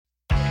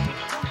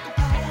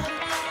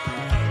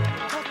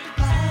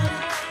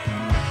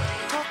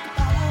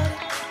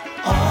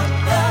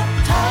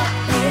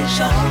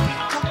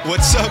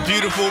What's up,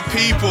 beautiful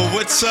people?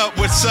 What's up?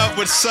 What's up?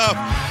 What's up?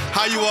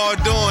 How you all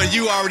doing?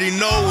 You already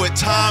know what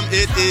time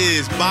it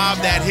is. Bob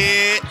that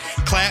head,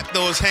 clap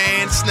those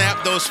hands,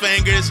 snap those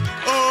fingers.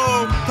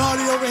 Oh,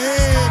 party over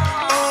here.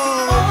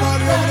 Oh,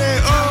 party over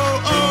there.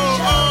 Oh,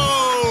 oh,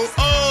 oh,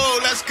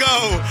 oh. Let's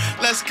go.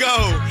 Let's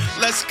go.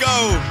 Let's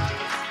go.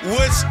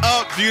 What's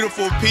up,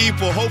 beautiful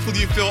people?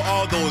 Hopefully you feel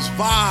all those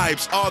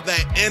vibes, all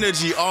that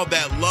energy, all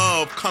that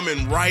love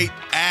coming right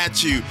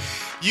at you.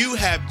 You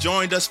have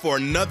joined us for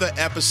another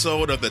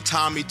episode of the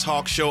TOMMIE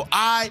Talk Show.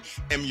 I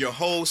am your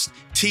host,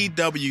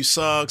 TW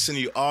Suggs,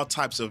 sending you all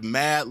types of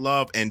mad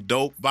love and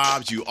dope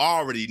vibes. You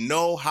already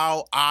know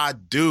how I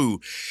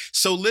do.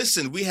 So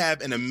listen, we have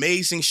an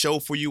amazing show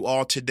for you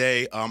all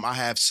today. I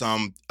have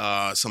some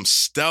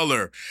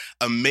stellar,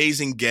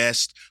 amazing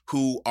guests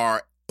who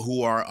are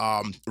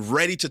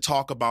ready to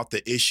talk about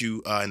the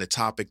issue and the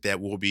topic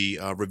that we'll be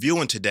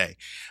reviewing today.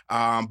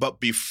 But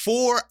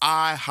before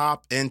I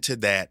hop into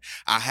that,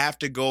 I have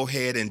to go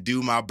ahead and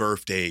do my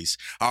birthdays.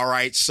 All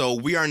right. So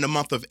we are in the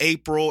month of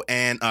April,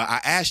 and I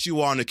asked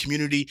you all in the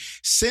community,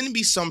 send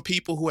me some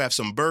people who have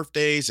some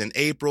birthdays in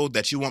April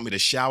that you want me to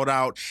shout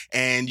out.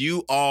 And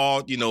you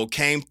all,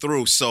 came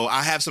through. So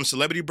I have some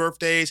celebrity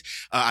birthdays.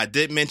 I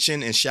did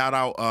mention and shout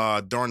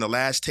out during the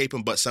last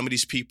taping, but some of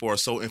these people are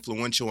so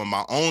influential in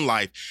my own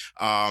life.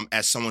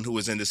 As someone who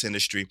is in this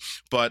industry.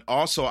 But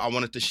also I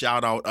wanted to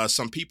shout out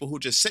some people who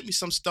just sent me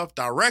some stuff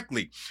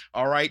directly.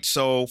 All right.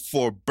 So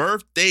for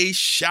birthday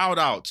shout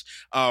outs,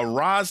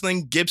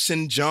 Rosalind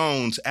Gibson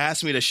Jones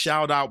asked me to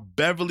shout out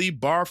Beverly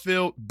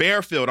Bearfield,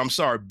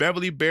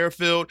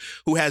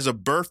 who has a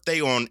birthday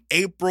on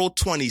April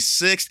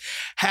 26th.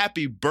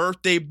 Happy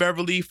birthday,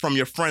 Beverly, from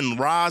your friend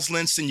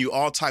Rosalind. Send you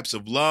all types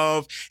of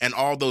love and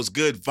all those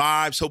good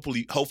vibes.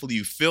 Hopefully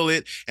you feel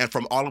it. And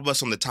from all of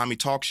us on the TOMMIE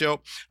Talk Show.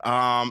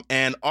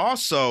 And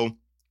also,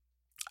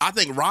 I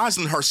think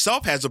Rosalind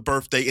herself has a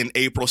birthday in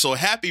April. So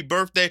happy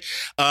birthday.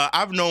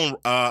 I've known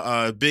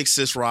Big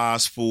Sis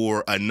Roz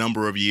for a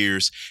number of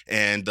years,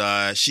 and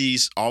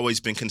she's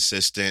always been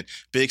consistent.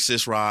 Big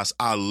Sis Roz,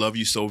 I love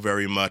you so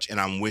very much, and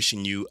I'm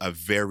wishing you a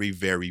very,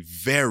 very,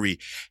 very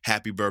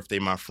happy birthday,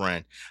 my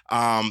friend.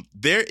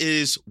 There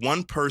is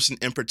one person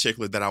in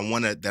particular that I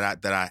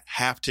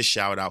have to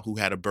shout out who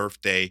had a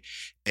birthday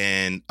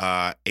in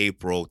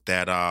April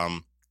that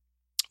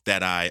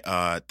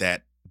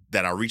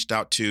I reached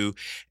out to,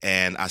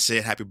 and I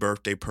said happy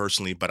birthday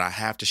personally, but I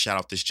have to shout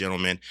out this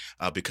gentleman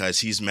because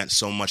he's meant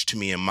so much to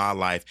me in my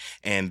life,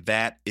 and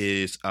that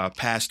is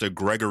Pastor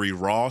Gregory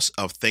Ross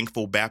of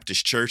Thankful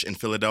Baptist Church in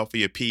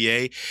Philadelphia,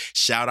 PA.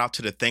 Shout out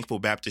to the Thankful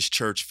Baptist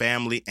Church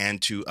family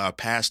and to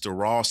Pastor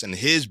Ross and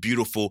his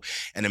beautiful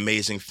and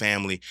amazing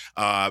family.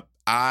 I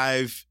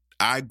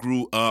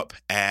grew up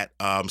at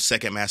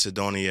Second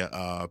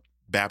Macedonia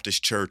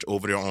Baptist Church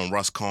over there on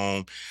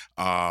Ruscombe.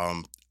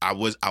 I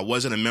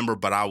wasn't a member,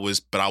 but I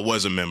was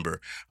a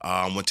member.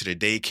 Went to the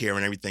daycare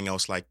and everything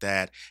else like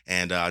that.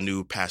 And I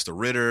knew Pastor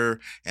Ritter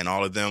and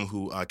all of them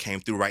who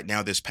came through. Right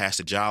now, there's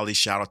Pastor Jolly.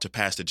 Shout out to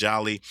Pastor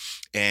Jolly.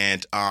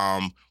 And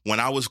when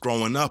I was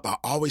growing up, I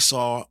always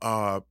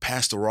saw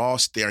Pastor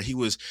Ross there. He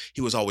was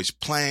always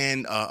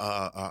playing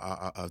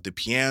the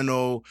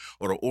piano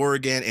or the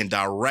organ and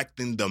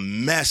directing the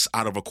mess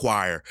out of a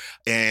choir.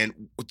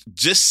 And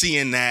just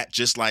seeing that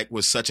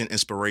was such an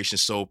inspiration.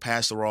 So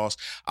Pastor Ross,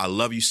 I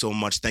love you so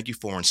much. Thank you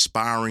for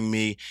inspiring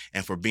me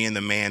and for being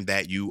the man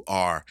that you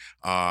are.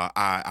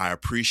 I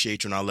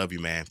appreciate you and I love you,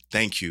 man.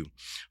 Thank you.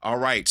 All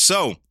right.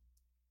 So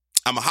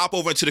I'm going to hop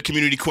over into the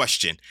community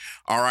question.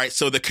 All right.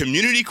 So the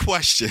community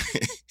question,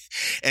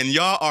 and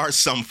y'all are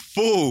some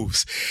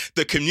fools.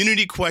 The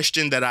community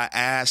question that I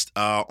asked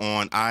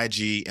on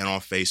IG and on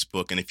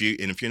Facebook. And if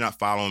you're not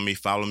following me,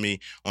 follow me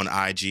on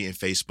IG and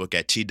Facebook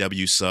at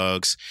TW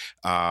Suggs.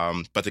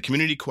 But the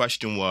community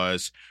question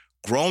was,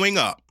 growing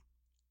up,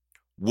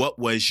 what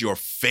was your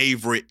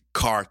favorite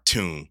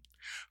cartoon?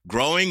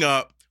 Growing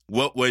up,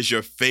 what was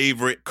your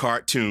favorite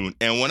cartoon?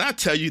 And when I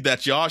tell you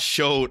that y'all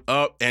showed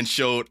up and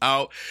showed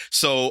out,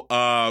 so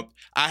I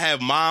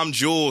have Mom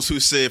Jules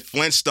who said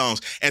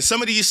Flintstones, and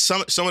some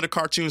of the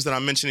cartoons that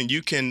I'm mentioning,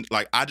 you can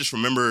I just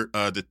remember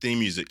the theme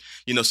music,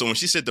 So when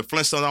she said the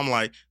Flintstones, I'm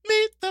like,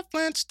 meet the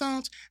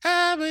Flintstones,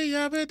 habba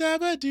yabba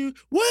dabba do,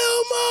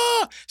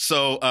 Wilma.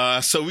 So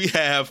we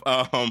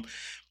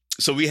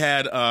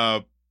had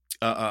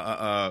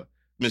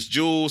Miss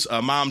Jules,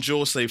 Mom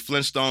Jules say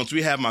Flintstones.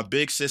 We have my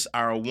big sis,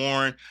 Ira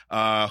Warren,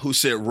 who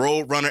said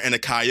Roadrunner and a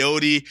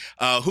Coyote.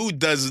 Who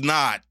does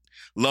not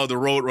love the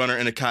Roadrunner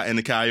and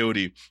the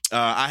Coyote?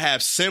 I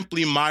have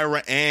Simply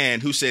Myra Ann,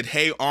 who said,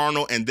 Hey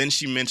Arnold. And then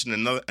she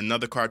mentioned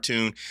another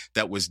cartoon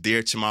that was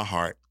dear to my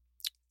heart,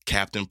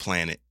 Captain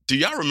Planet. Do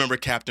y'all remember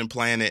Captain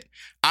Planet?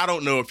 I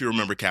don't know if you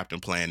remember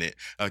Captain Planet.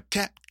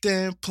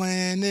 Captain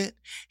Planet,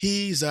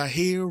 he's a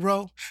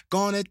hero,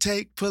 gonna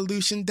take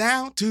pollution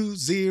down to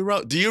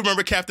zero. Do you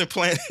remember Captain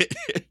Planet?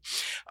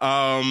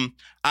 I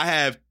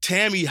have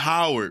Tammy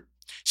Howard.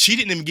 She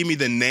didn't even give me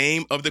the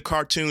name of the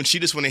cartoon. She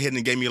just went ahead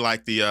and gave me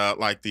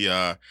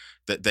the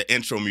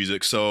intro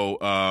music. So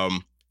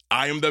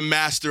I am the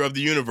master of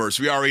the universe.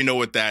 We already know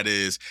what that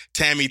is.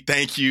 Tammy,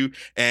 thank you.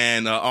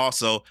 And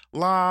also,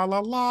 la, la,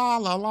 la,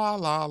 la, la,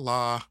 la,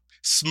 la.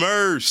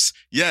 Smurfs.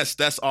 Yes,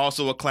 that's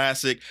also a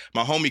classic.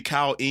 My homie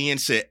Kyle Ian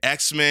said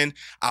X-Men.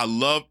 I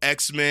love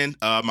X-Men.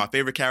 My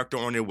favorite character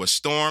on there was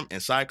Storm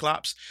and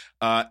Cyclops.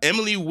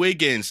 Emily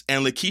Wiggins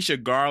and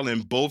Lakeisha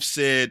Garland both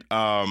said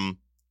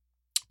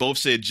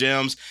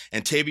Gems,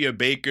 and Tavia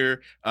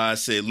Baker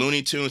said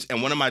Looney Tunes.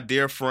 And one of my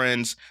dear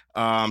friends,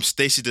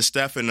 Stacy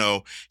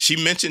DeStefano, she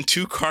mentioned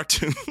two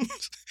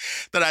cartoons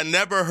that I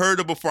never heard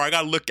of before. I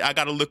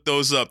gotta look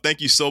those up.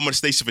 Thank you so much,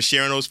 Stacy, for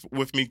sharing those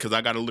with me, because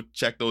I gotta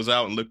check those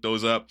out and look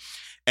those up.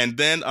 And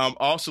then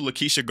also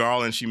Lakeisha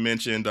Garland, she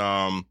mentioned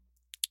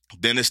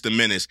Dennis the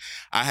Menace.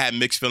 I had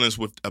mixed feelings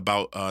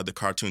about the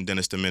cartoon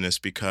Dennis the Menace,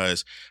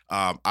 because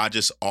I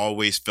just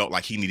always felt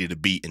like he needed a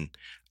beating.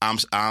 I'm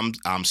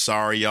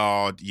sorry,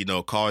 y'all.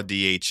 Call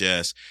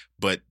DHS,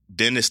 but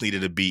Dennis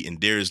needed a beating.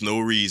 There is no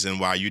reason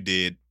why you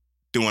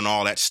doing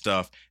all that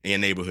stuff in your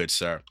neighborhood,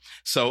 sir.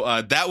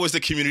 So that was the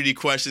community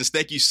questions.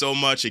 Thank you so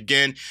much.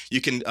 Again,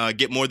 you can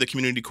get more of the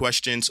community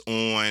questions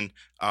on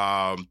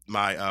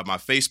my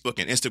Facebook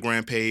and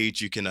Instagram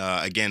page. You can,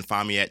 again,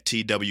 find me at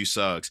TW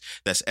Suggs.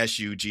 That's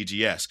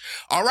SUGGS.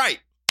 All right.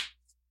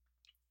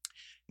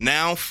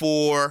 Now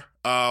for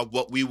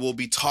what we will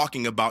be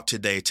talking about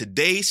today.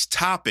 Today's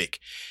topic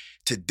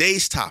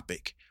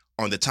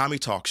on the Tommie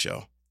Talk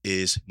Show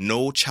is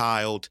No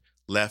Child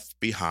Left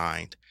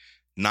Behind,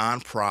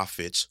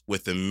 nonprofits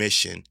with a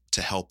mission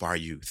to help our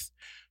youth.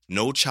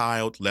 No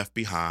Child Left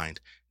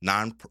Behind,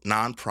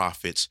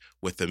 nonprofits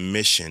with a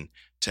mission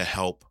to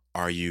help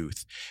our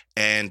youth.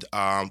 And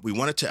we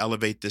wanted to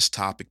elevate this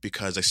topic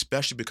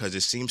especially because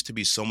there seems to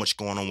be so much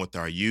going on with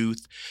our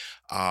youth.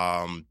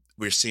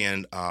 We're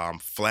seeing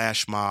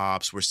flash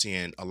mobs. We're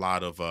seeing a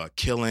lot of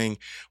killing.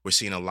 We're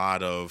seeing a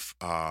lot of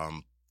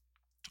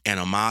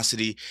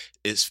animosity.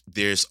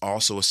 There's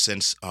also a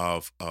sense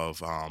of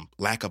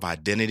lack of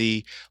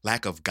identity,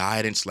 lack of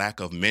guidance,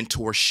 lack of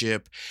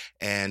mentorship.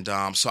 And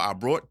so I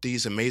brought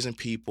these amazing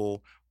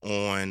people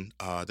on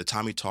the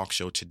Tommie Talk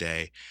Show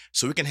today,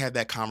 so we can have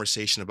that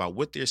conversation about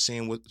what they're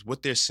seeing,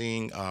 what they're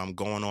seeing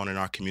going on in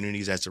our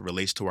communities as it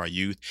relates to our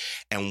youth,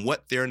 and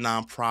what their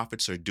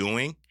nonprofits are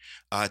doing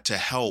to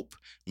help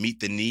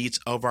meet the needs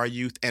of our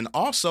youth. And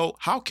also,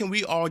 how can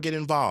we all get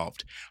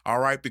involved? All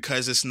right,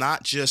 because it's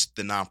not just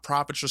the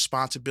nonprofit's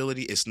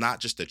responsibility, it's not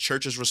just the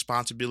church's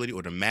responsibility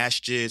or the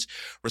masjid's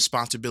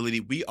responsibility.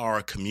 We are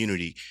a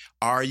community.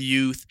 Our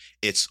youth,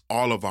 it's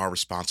all of our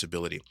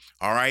responsibility.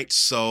 All right,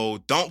 so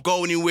don't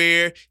go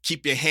anywhere.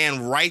 Keep your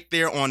hand right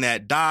there on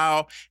that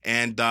dial,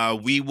 and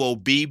we will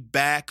be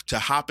back to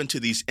hop into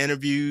these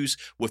interviews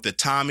with the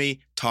Tommie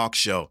Talk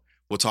Show.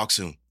 We'll talk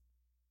soon.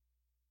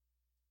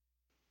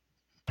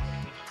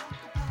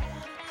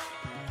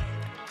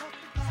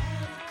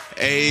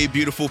 Hey,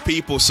 beautiful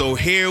people. So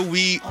here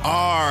we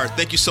are.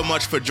 Thank you so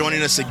much for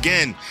joining us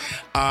again.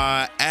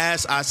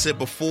 As I said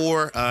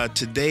before,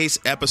 today's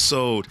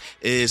episode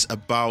is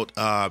about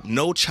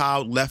No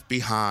Child Left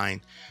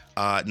Behind,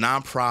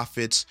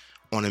 nonprofits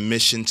on a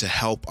mission to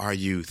help our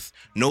youth.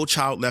 No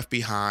Child Left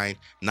Behind,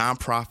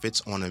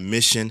 nonprofits on a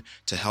mission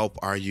to help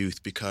our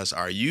youth, because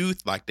our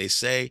youth, like they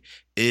say,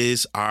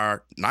 is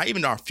not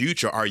even our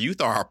future. Our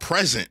youth are our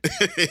present.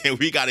 And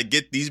we got to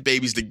get these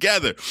babies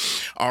together.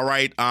 All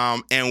right.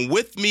 And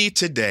with me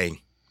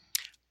today,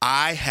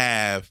 I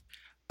have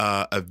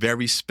a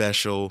very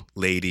special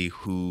lady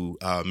who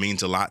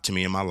means a lot to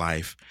me in my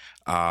life,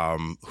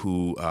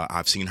 who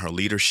I've seen her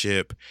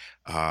leadership.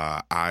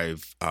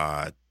 I've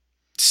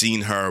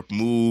seen her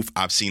move.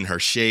 I've seen her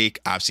shake.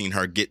 I've seen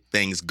her get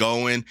things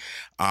going.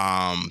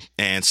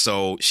 And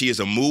so she is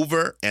a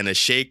mover and a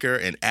shaker,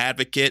 an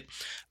advocate,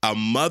 a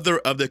mother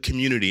of the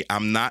community.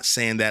 I'm not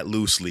saying that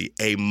loosely.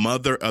 A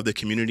mother of the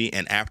community.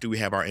 And after we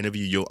have our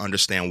interview, you'll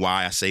understand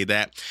why I say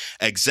that.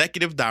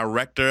 Executive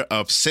Director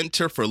of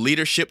Center for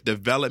Leadership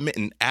Development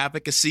and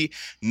Advocacy.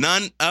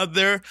 None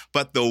other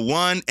but the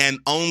one and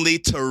only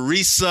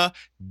Teresa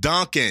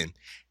Duncan.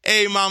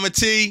 Hey, Mama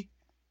T.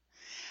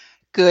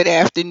 Good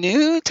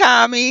afternoon,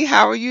 Tommie.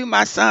 How are you,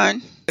 my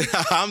son?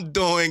 I'm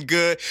doing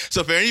good.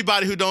 So for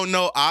anybody who don't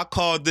know, I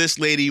call this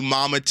lady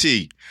Mama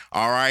T.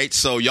 All right.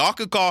 So y'all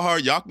can call her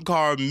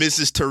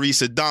Mrs.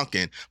 Teresa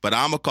Duncan, but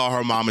I'm gonna call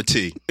her Mama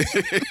T.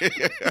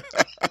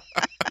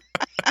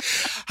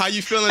 How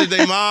you feeling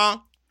today,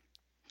 Mom?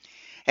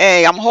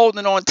 Hey, I'm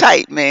holding on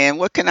tight, man.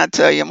 What can I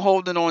tell you? I'm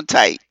holding on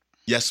tight.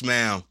 Yes,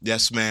 ma'am.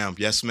 Yes, ma'am.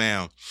 Yes,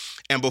 ma'am.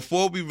 And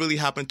before we really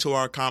hop into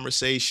our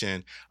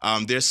conversation,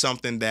 there's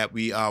something that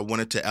we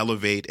wanted to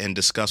elevate and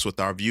discuss with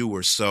our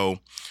viewers. So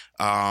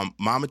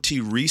Mama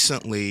T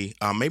recently,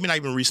 maybe not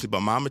even recently,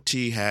 but Mama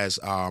T has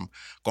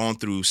gone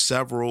through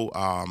several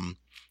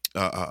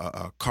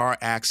car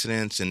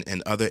accidents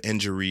and other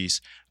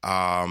injuries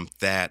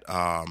that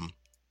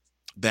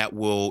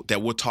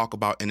we'll talk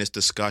about in this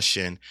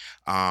discussion,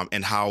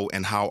 and how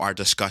our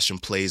discussion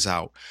plays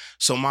out.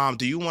 So, Mom,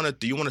 do you want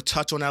to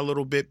touch on that a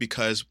little bit?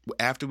 Because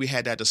after we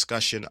had that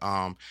discussion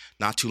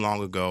not too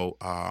long ago,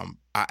 I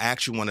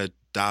actually want to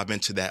dive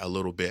into that a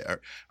little bit.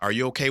 Are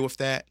you okay with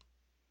that?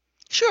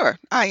 Sure,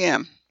 I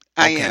am.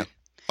 I Okay. am.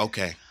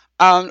 Okay.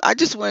 I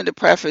just wanted to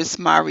preface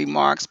my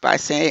remarks by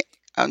saying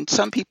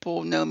some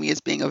people know me as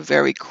being a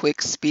very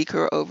quick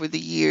speaker over the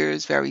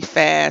years, very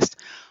fast,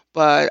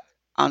 but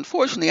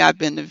unfortunately, I've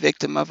been the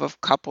victim of a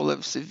couple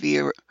of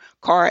severe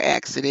car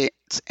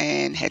accidents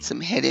and had Mhm.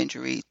 some head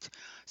injuries.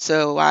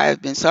 So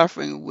I've been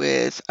suffering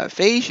with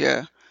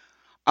aphasia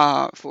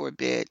for a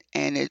bit,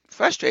 and it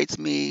frustrates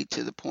me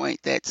to the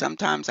point that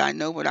sometimes I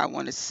know what I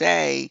want to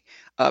say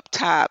up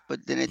top,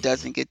 but then it Mhm.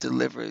 doesn't get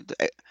delivered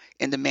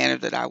in the manner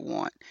that I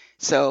want.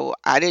 So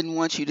I didn't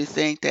want you to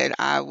think that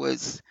I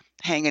was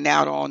hanging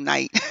out all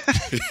night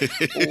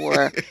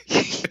or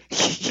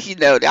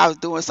that I was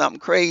doing something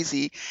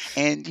crazy,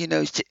 and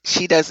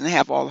she doesn't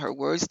have all her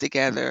words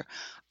together.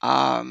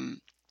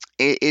 um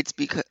it's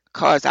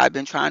because I've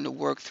been trying to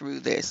work through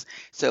this,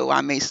 so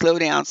I may slow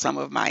down some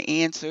of my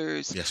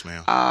answers. Yes,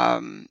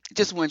 ma'am.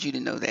 Just want you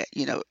to know that,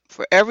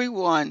 for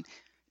everyone,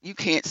 you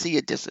can't see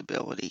a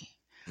disability.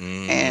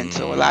 And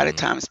so a lot of Mm.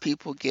 times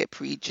people get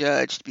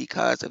prejudged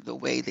because of the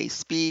way they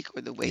speak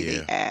or the way they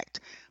Yeah.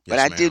 act. But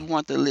Yes, I did ma'am.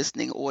 want the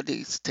listening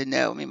audience to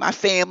know. I mean, my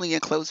family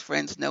and close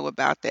friends know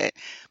about that,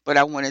 but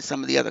I wanted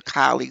some of the other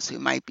colleagues who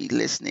might be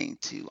listening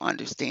to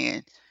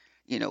understand,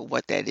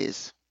 what that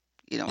is,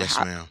 Yes,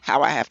 ma'am.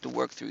 how I have to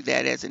work through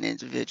that as an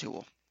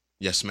individual.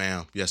 Yes,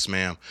 ma'am. Yes,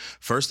 ma'am.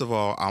 First of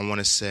all, I want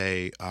to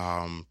say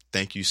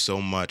thank you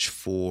so much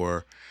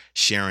for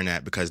sharing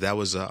that, because that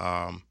was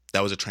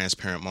a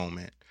transparent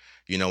moment.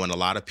 And a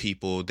lot of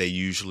people, they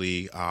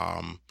usually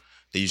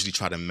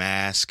try to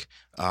mask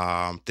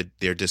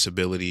their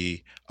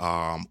disability,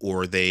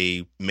 or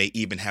they may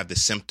even have the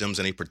symptoms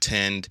and they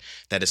pretend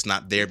that it's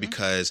not there, Hmm.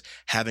 because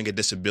having a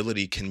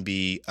disability can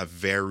be a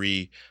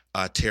very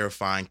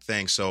terrifying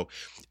thing. So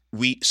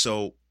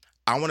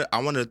I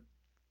want to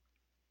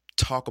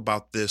talk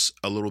about this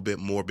a little bit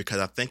more, because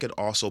I think it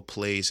also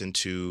plays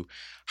into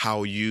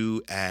how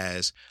you,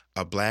 as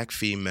a Black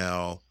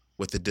female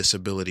with a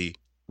disability,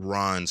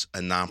 runs a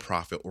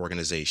nonprofit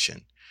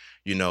organization.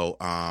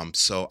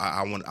 So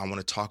I want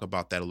to talk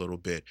about that a little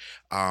bit.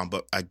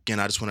 But again,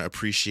 I just want to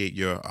appreciate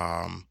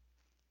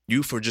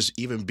you for just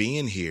even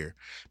being here,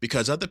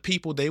 because other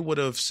people, they would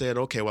have said,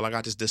 okay, well, I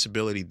got this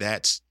disability,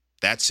 that's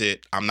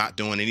it, I'm not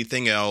doing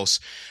anything else.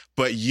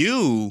 But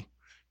you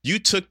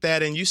took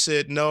that and you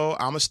said, no,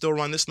 I'm gonna still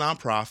run this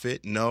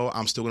nonprofit, no,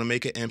 I'm still gonna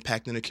make an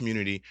impact in the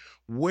community.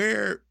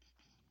 Where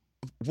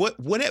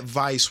what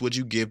advice would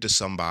you give to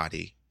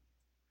somebody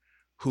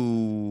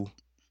who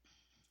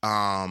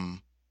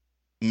um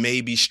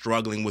may be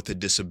struggling with a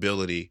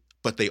disability,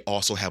 but they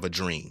also have a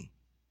dream?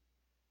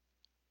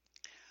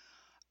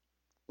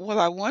 Well,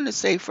 I want to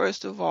say,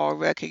 first of all,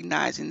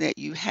 recognizing that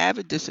you have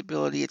a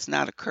disability, it's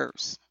not a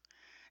curse.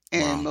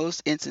 And in Wow.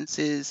 most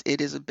instances,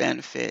 it is a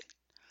benefit.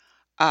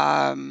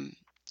 um,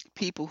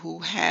 People who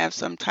have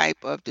some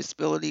type of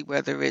disability,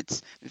 whether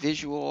it's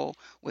visual,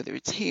 whether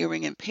it's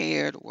hearing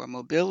impaired, or a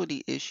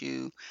mobility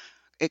issue,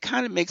 it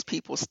kind of makes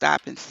people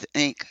stop and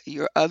think.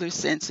 Your other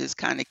senses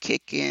kind of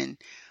kick in,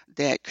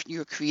 that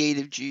your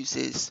creative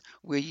juices,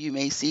 where you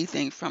may see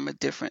things from a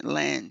different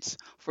lens.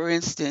 For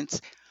instance,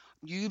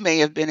 you may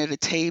have been at a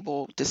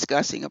table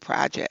discussing a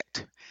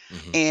project,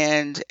 Hmm.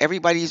 and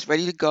everybody's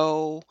ready to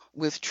go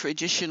with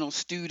traditional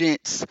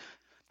students,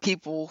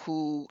 people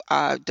who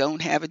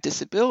don't have a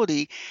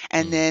disability.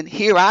 And Hmm. then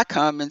here I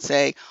come and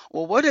say,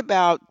 well, what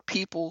about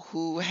people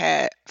who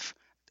have,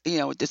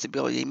 a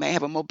disability? They may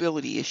have a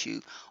mobility issue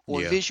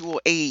or Yeah.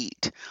 visual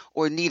aid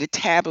or need a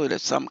tablet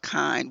of some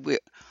kind,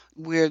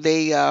 where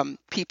they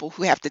people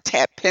who have to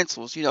tap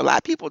pencils. A lot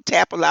of people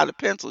tap a lot of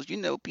pencils.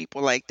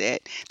 People like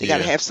that. They got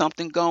to Yeah. have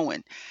something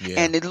going, Yeah.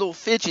 and the little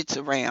fidgets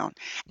around.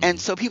 And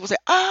Hmm. so people say,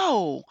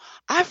 oh,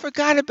 I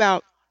forgot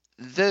about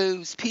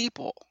those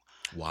people.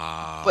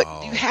 But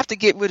you Wow. have to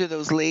get rid of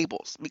those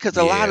labels, because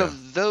a lot Yeah.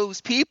 of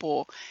those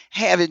people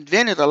have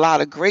invented a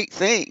lot of great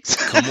things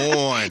Come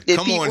on. that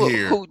Come on people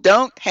here. who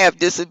don't have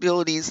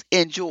disabilities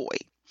enjoy.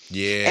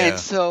 And Yeah.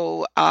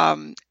 so,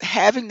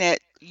 having that,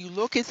 you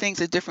look at things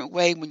a different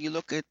way when you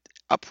look at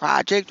a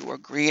project or a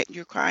grant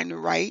you're trying to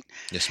write,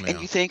 Yes, and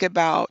you ma'am. think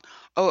about,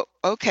 oh,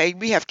 okay,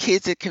 we have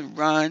kids that can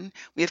run,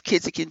 we have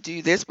kids that can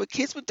do this, but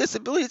kids with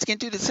disabilities can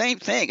do the same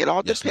thing. It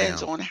all Yes,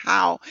 depends ma'am. on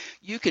how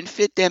you can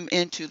fit them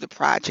into the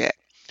project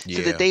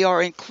so that Yeah. they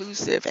are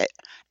inclusive,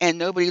 and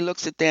nobody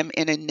looks at them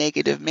in a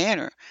negative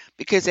manner,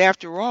 because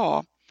after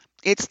all,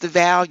 it's the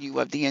value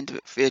of the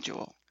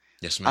individual.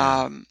 Yes,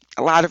 ma'am.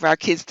 A lot of our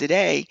kids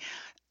today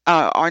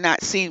are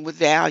not seen with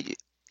value.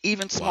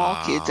 Even small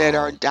kids that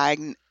are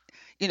Wow.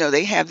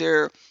 they have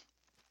their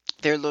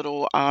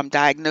little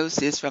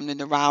diagnosis from the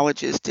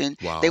neurologist, and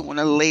they Wow. want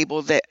to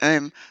label that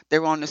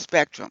they're on the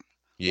spectrum.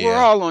 We're Yeah.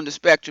 all on the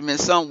spectrum in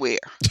somewhere.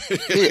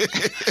 It,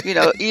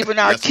 even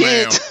our Yes,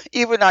 ma'am.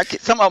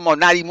 kids, some of them are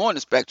not even on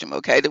the spectrum.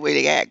 Okay, the way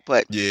they act,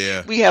 but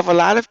Yeah. we have a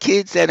lot of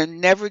kids that will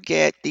never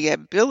get the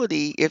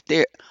ability if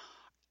they're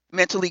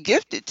mentally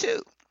gifted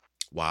too,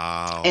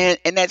 Wow. and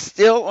that's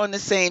still on the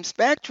same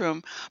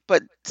spectrum,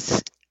 but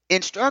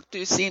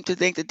instructors seem to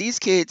think that these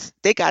kids,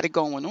 they got it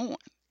going on,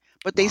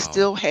 but they Wow.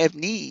 still have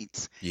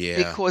needs Yeah.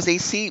 because they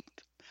see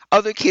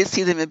other kids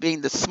see them as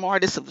being the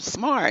smartest of the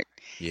smart,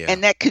 Yeah.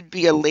 and that could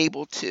be a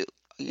label too,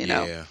 you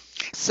know. Yeah.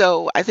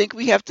 So I think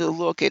we have to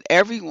look at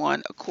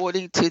everyone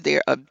according to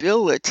their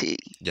ability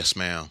Yes,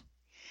 ma'am.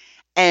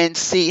 and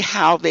see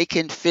how they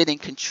can fit and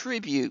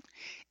contribute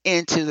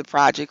into the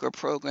project or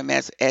program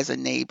as a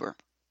neighbor,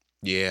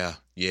 Yeah.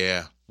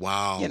 Yeah. you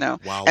Wow. know.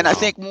 Wow. And I Wow.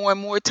 think more and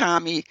more,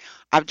 Tommy,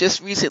 I've just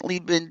recently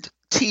been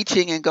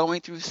teaching and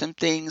going through some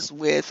things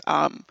with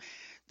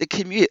the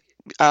community,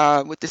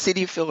 with the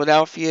city of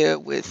Philadelphia,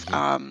 with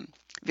Hmm.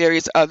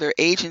 various other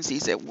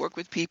agencies that work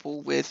with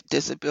people with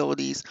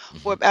disabilities Hmm.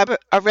 for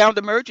around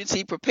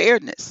emergency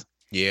preparedness.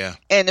 Yeah.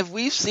 And if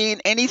we've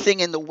seen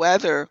anything in the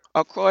weather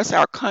across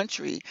our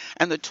country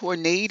and the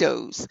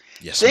tornadoes,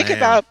 Yes, think ma'am.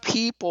 about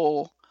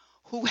people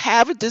who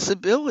have a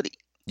disability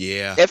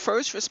Yeah. that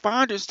first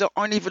responders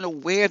aren't even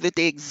aware that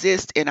they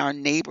exist in our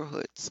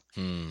neighborhoods.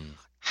 Hmm.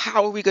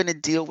 How are we going to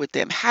deal with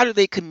them? How do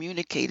they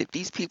communicate if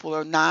these people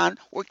are non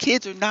or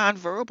kids are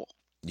nonverbal?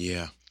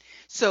 Yeah.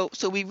 So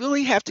we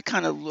really have to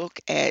kind of look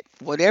at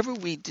whatever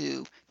we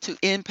do to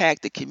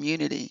impact the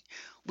community.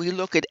 We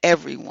look at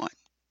everyone.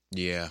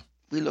 Yeah.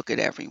 We look at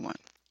everyone.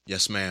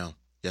 Yes, ma'am.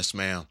 Yes,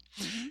 ma'am.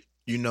 Hmm.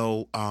 You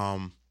know,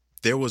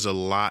 there was a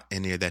lot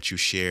in there that you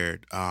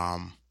shared.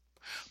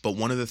 But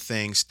one of the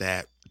things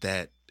that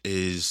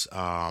is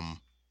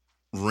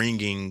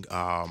ringing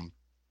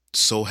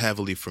so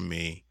heavily for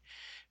me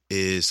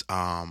is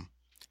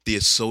the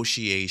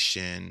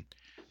association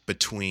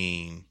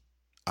between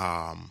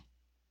um,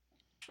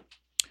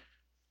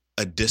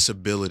 a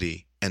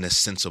disability and a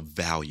sense of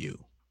value.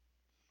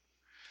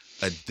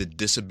 The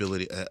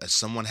disability,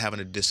 someone having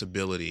a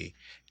disability,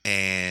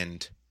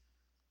 and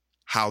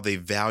how they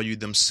value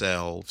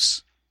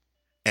themselves,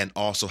 and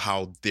also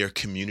how their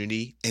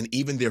community and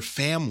even their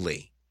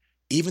family,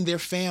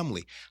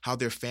 how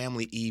their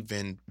family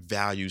even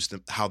values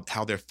them,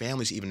 how their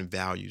families even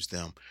values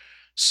them.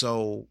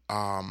 So,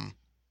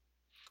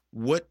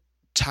 what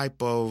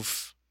type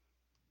of,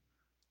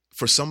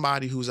 for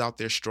somebody who's out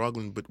there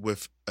struggling but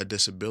with a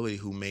disability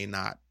who may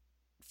not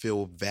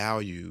feel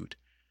valued,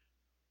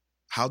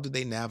 how do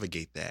they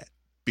navigate that?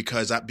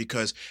 Because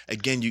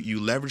again, you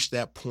leverage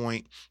that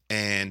point,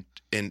 and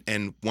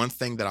one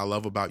thing that I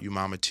love about you,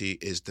 Mama T,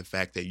 is the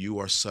fact that you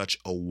are such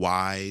a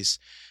wise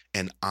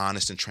and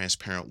honest and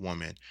transparent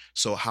woman.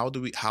 So how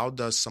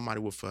does somebody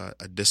with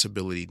a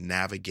disability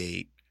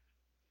navigate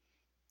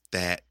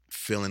that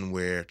feeling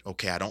where,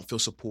 okay, I don't feel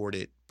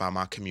supported by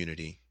my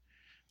community,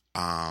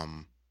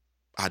 um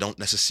I don't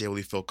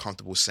necessarily feel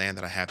comfortable saying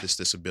that I have this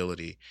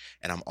disability,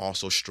 and I'm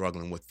also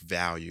struggling with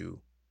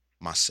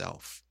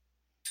myself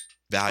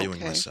valuing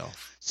Okay.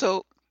 myself.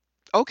 So,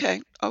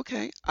 okay.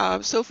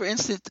 So, for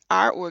instance,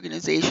 our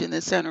organization,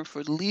 the Center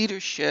for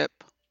Leadership,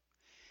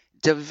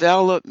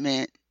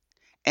 Development,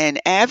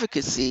 and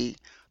Advocacy,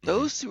 Hmm.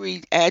 those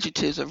three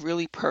adjectives are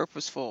really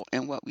purposeful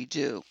in what we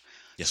do.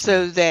 Yes,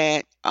 So ma'am.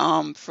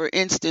 that, for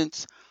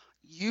instance,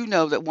 you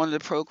know that one of the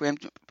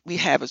programs we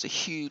have is a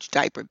huge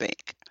diaper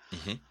bank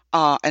Hmm.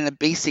 and a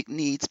basic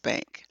needs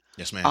bank.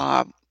 Yes, ma'am.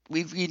 Uh,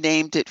 we've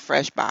renamed it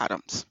Fresh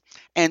Bottoms.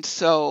 And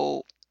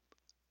so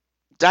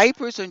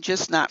diapers are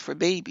just not for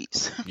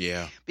babies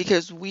Yeah.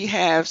 because we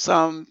have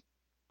some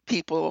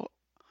people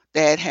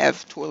that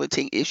have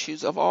toileting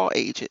issues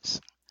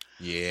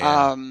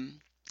Yeah. um,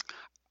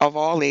 of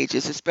all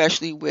ages,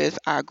 especially with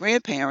our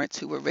grandparents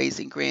who are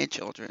raising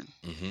grandchildren.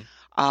 Hmm.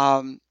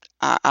 Um,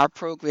 our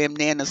program,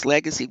 Nana's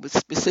Legacy, which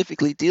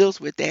specifically deals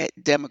with that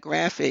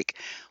demographic,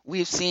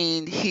 we've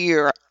seen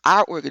here,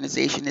 our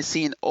organization has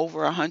seen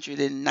over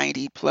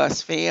 190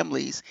 plus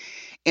families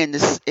in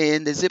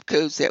the zip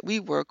codes that we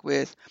work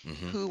with Hmm.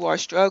 who are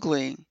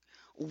struggling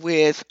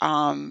with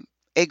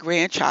a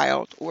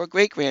grandchild or a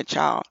great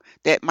grandchild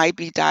that might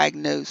be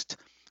diagnosed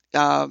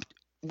uh,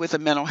 with a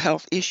mental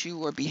health issue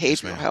or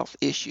Yes, behavioral ma'am. health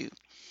issue.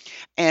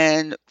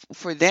 And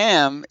for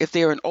them, if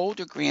they're an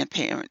older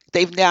grandparent,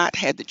 they've not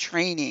had the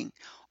training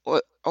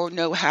or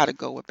know how to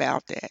go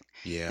about that.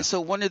 Yeah. And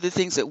so one of the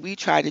things that we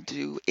try to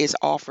do is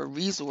offer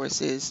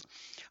resources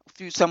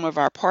through some of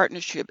our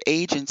partnership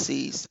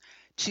agencies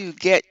to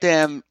get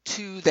them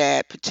to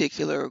that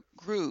particular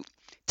group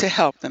to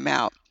help them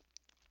out.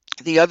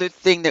 The other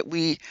thing that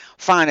we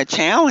find a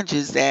challenge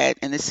is that,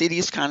 and the city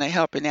is kind of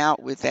helping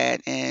out with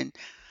that, and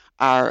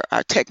our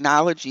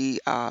technology,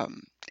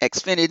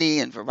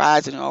 Xfinity and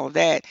Verizon and all of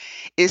that,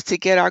 is to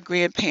get our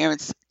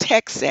grandparents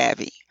tech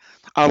savvy.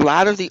 A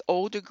lot of the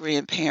older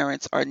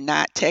grandparents are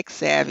not tech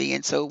savvy.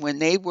 And so when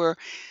they were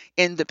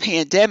in the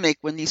pandemic,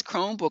 when these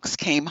Chromebooks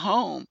came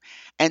home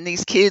and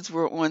these kids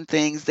were on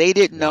things, they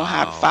didn't know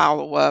how to Wow.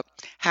 follow up,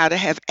 how to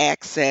have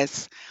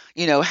access,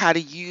 how to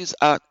use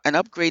an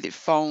upgraded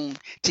phone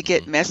to Hmm.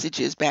 get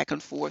messages back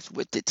and forth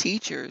with the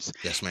teachers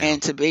Yes, and ma'am.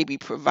 to maybe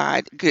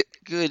provide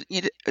good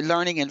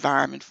learning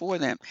environment for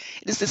them.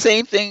 It's the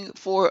same thing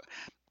for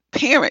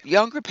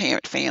younger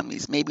parent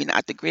families, maybe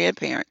not the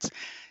grandparents.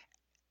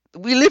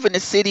 we live in a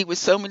city with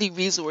so many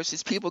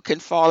resources, people can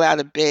fall out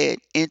of bed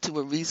into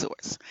a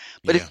resource.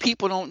 But Yeah. if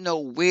people don't know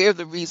where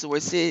the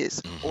resource is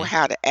or Mm-hmm.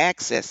 how to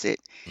access it,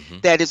 Mm-hmm.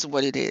 that is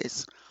what it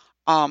is.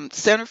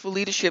 Center for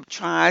Leadership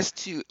tries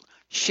to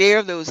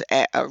share those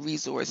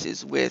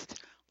resources with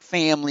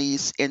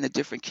families in the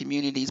different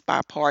communities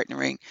by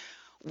partnering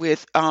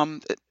with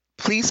the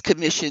police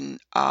commission,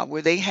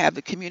 where they have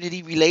the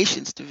community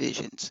relations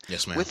divisions,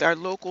 Yes, ma'am. with our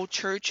local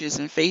churches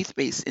and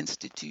faith-based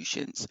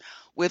institutions,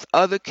 with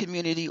other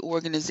community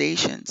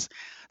organizations.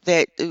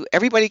 That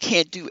everybody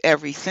can't do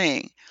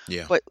everything,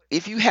 Yeah. but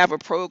if you have a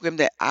program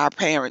that our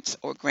parents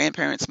or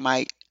grandparents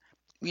might,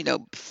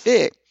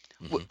 fit,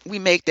 Mm-hmm. we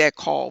make that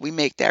call, we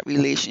make that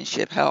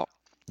relationship help.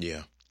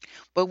 Yeah.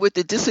 But with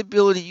the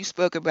disability you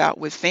spoke about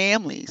with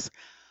families,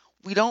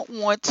 we don't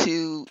want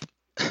to.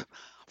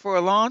 For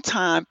a long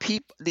time,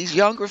 people, these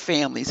younger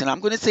families, and I'm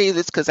going to say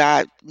this because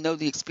I know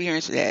the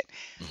experience of that,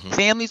 Mm-hmm.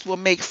 families will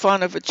make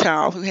fun of a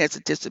child who has a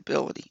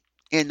disability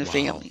in the Wow.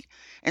 family.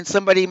 And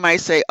somebody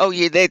might say, oh,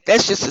 yeah,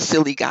 that's just a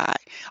silly guy,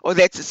 or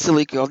that's a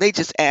silly girl. They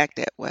just act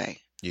that way.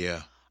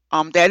 Yeah.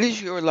 That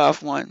is your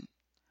loved one,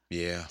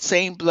 Yeah.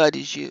 same blood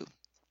as you.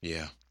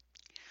 Yeah.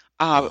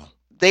 Uh, Wow.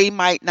 they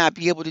might not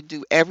be able to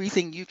do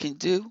everything you can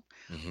do,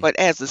 Mm-hmm. but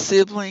as a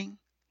sibling,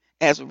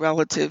 as a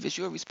relative, it's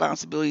your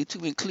responsibility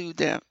to include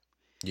them,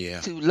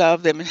 Yeah. to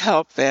love them and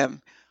help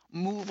them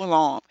move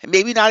along. And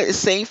maybe not at the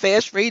same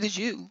fast rate as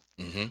you,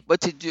 Mm-hmm. but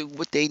to do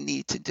what they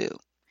need to do.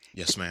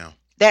 Yes, ma'am.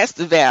 That's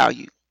the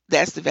value.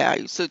 That's the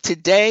value. So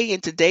today,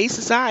 in today's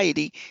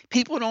society,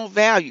 people don't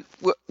value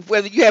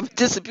whether you have a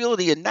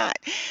disability or not.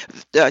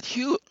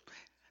 The,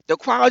 the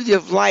quality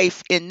of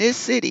life in this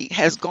city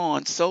has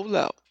gone so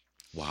low.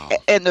 Wow.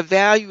 And the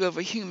value of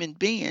a human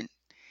being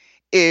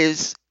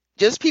is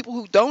just people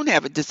who don't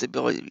have a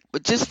disability,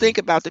 but just Mm-hmm. think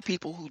about the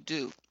people who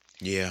do.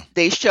 Yeah.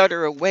 They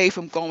shudder away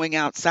from going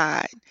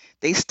outside.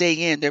 They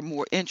stay in. They're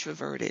more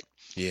introverted.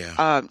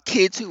 Yeah.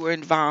 Kids who are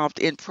involved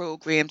in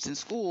programs in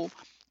school,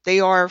 they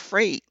are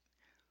afraid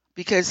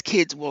because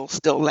kids will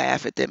still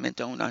laugh at them and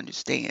don't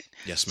understand.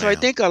 Yes, So I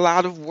ma'am. think a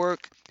lot of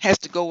work has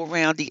to go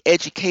around the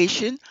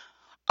education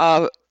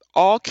of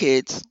all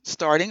kids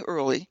starting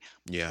early.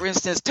 Yeah. For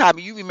instance,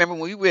 Tommy, you remember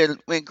when we were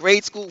in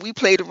grade school, we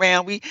played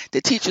around.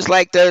 The teachers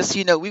liked us.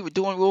 We were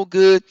doing real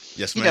good.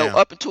 Yes, ma'am.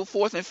 Up until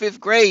fourth and fifth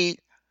grade,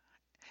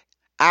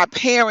 our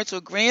parents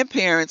or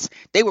grandparents,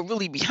 they were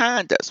really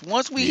behind us.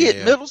 Once we hit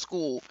Yeah. middle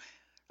school,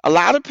 a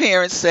lot of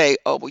parents say,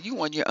 "Oh, well,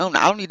 you on your own.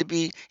 I don't need to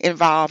be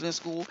involved in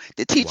school."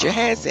 The teacher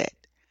has Wow. that.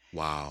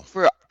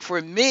 Wow.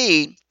 For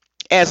me,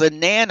 as a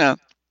nana,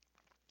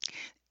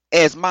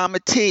 as Mama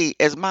T,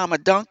 as Mama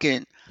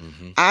Duncan,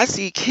 Mm-hmm. I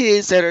see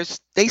kids that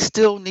they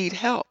still need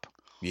help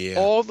Yeah.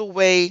 all the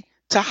way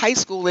to high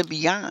school and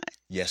beyond.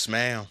 Yes,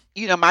 ma'am.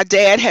 My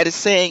dad had a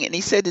saying, and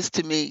he said this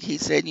to me. He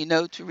said,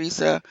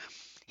 Teresa,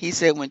 he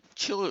said, when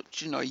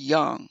children are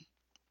young,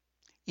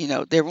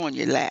 they're on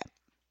your lap.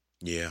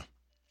 Yeah.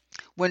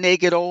 When they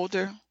get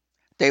older,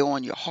 they're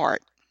on your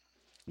heart.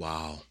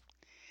 Wow.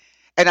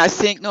 And I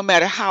think no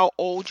matter how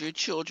old your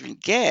children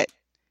get,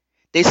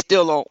 they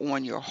still are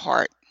on your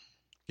heart.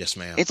 Yes,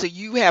 ma'am. And so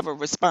you have a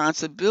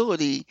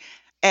responsibility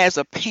as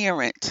a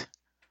parent.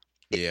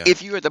 Yeah.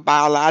 If you're the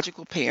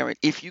biological parent,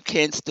 if you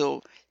can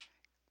still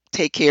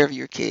take care of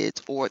your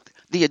kids or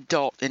the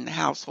adult in the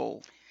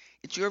household,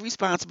 it's your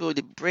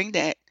responsibility to bring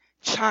that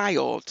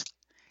child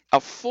a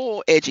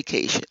full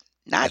education,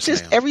 not Yes,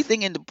 just ma'am.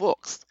 everything in the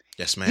books.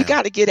 Yes, You ma'am.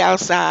 got to get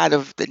outside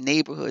of the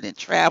neighborhood and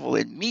travel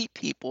and meet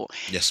people,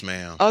 Yes,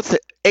 ma'am.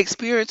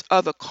 experience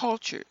other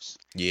cultures.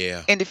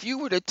 Yeah. And if you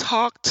were to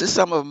talk to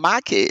some of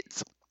my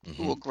kids who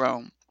Mm-hmm. are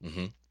grown,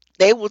 Mm-hmm.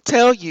 they will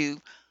tell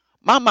you,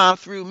 my mom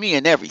threw me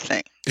in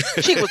everything.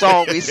 She was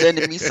always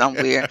sending me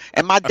somewhere.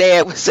 And my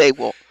dad would say,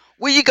 well,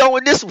 where you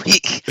going this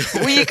week?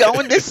 Where you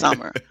going this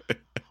summer?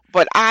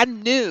 But I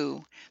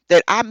knew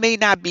that I may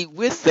not be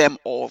with them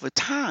all the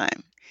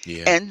time.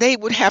 Yeah. And they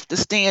would have to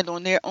stand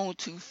on their own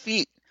 2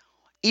 feet,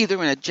 either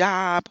in a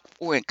job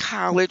or in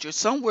college or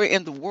somewhere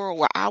in the world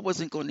where I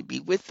wasn't going to be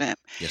with them.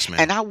 Yes, ma'am.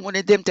 And I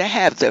wanted them to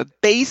have the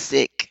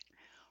basic,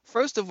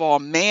 first of all,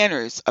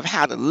 manners of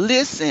how to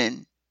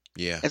listen,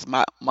 Yeah. as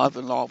my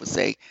mother-in-law would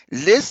say,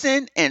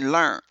 listen and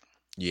learn.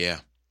 Yeah.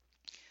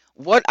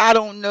 What I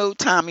don't know,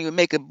 Tommy, would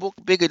make a book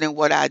bigger than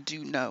what I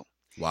do know.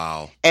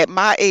 Wow. At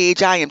my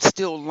age, I am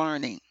still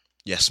learning.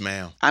 Yes,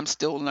 ma'am. I'm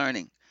still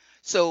learning.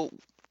 So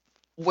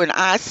when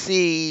I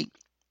see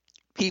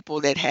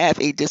people that have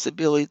a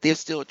disability, they're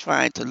still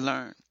trying to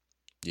learn.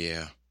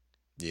 Yeah.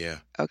 Yeah.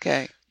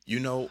 Okay.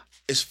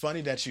 It's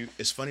funny that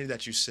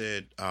you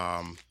said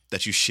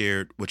that you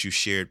shared what you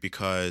shared,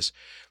 because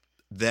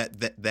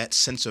that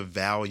sense of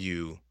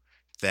value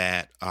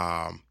that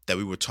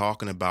we were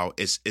talking about,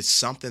 it's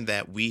something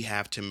that we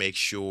have to make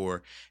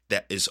sure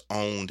that is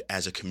owned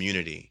as a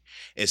community.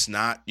 It's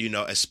not,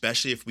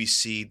 especially if we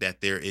see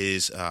that there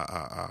is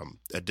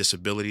a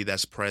disability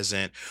that's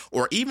present,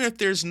 or even if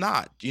there's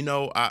not.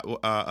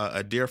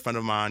 A dear friend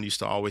of mine used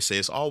to always say,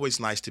 it's always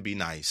nice to be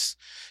nice.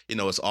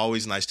 It's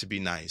always nice to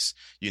be nice.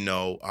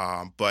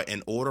 But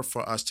in order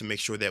for us to make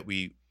sure that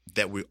we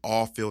that we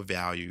all feel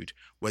valued,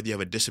 whether you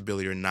have a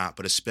disability or not,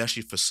 but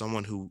especially for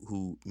someone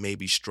who may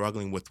be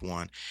struggling with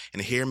one.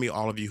 And hear me,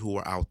 all of you who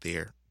are out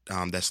there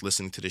that's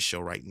listening to this show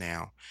right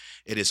now.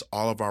 It is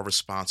all of our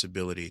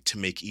responsibility to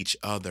make each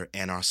other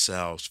and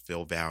ourselves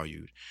feel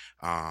valued.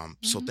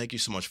 So Hmm. thank you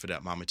so much for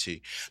that, Mama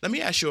T. Let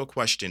me ask you a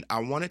question.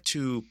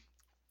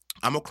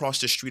 I'm across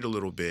the street a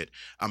little bit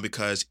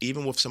because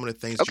even with some of the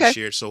things that you Okay.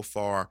 shared so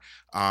far,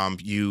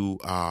 you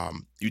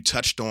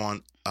touched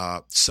on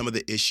some of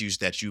the issues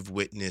that you've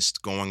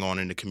witnessed going on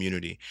in the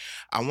community.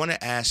 I want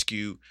to ask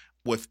you,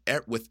 with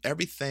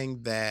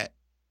everything that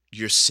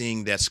you're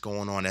seeing that's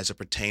going on as it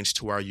pertains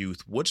to our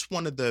youth, what's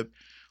one of the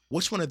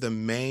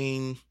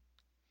main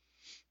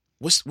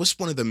what's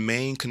one of the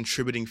main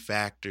contributing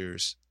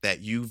factors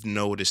that you've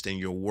noticed in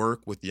your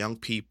work with young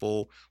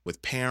people,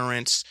 with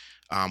parents,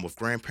 with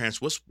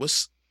grandparents?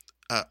 What's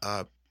a,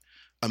 a,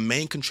 a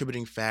main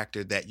contributing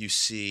factor that you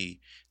see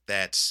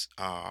that's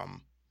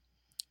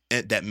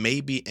that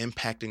may be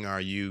impacting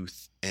our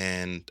youth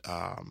and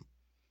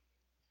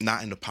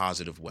not in a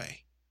positive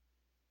way?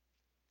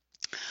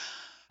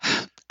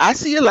 I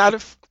see a lot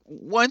of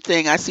one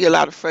thing. I see a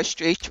lot of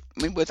frustration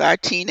with our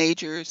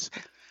teenagers.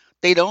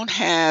 They don't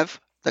have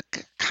the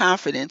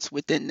confidence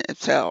within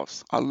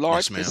themselves. A Yes,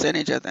 large ma'am.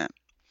 percentage of them.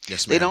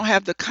 Yes, They ma'am. don't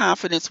have the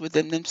confidence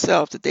within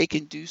themselves that they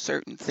can do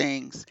certain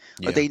things,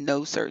 or Yeah. they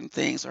know certain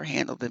things, or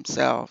handle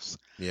themselves.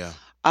 Yeah.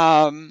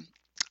 Um,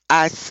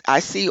 I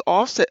see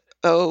also,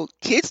 oh,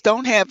 kids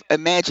don't have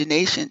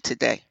imagination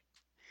today.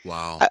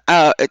 Wow. Uh,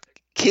 uh, uh,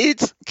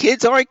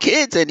 kids aren't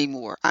kids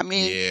anymore. I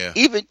mean, Yeah.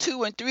 even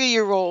 2 and 3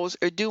 year olds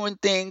are doing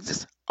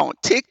things on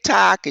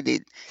TikTok, and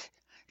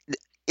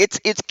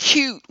it's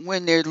cute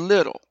when they're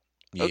little,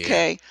 Yeah.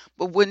 okay?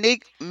 But when they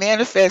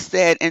manifest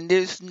that, and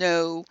there's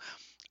no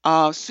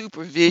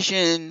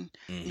supervision,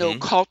 no Mm-hmm.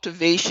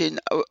 cultivation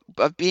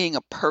of being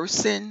a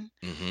person,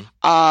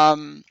 Mm-hmm.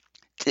 um,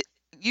 th-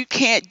 you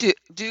can't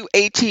do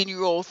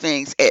 18-year-old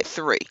things at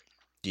 3.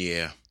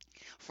 Yeah.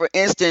 For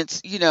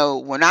instance,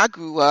 when I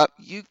grew up,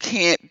 you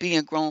can't be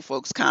in grown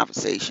folks'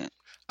 conversation.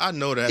 I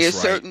know that's There's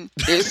right.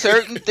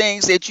 certain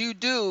things that you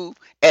do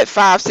at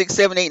 5, 6,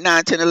 7, 8,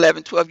 9, 10,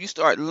 11, 12. You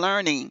start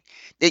learning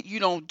that you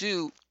don't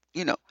do,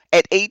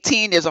 at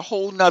 18 there's a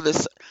whole nother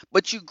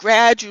but you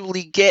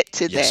gradually get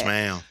to Yes, that.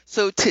 ma'am.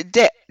 So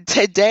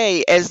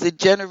today, as the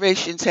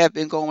generations have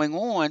been going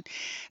on,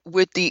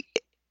 with the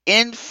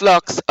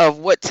influx of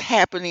what's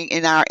happening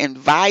in our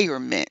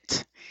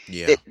environment,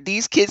 Yeah. that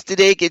these kids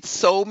today get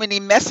so many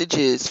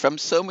messages from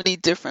so many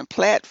different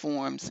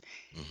platforms,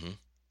 Mm-hmm.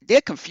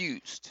 they're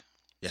confused.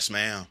 Yes,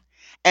 ma'am.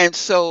 And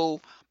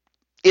so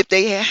if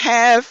they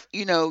have,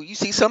 you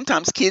see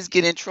sometimes kids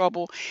get in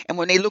trouble, and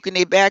when they look in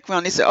their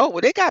background, they say, oh,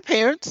 well, they got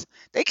parents.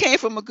 They came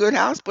from a good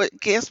house, but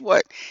guess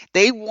what?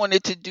 They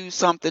wanted to do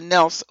something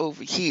else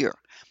over here.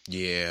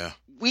 Yeah.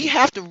 We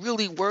have to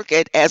really work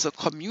at as a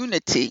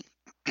community.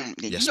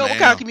 You Yes, know what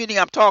kind of ma'am. community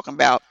I'm talking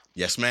about,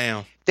 Yes,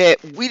 ma'am.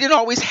 that we didn't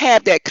always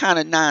have that kind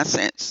of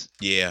nonsense.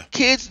 Yeah.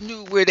 Kids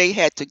knew where they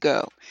had to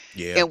go.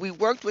 Yeah. And we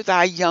worked with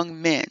our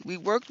young men, we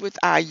worked with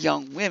our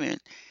young women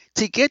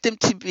to get them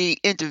to be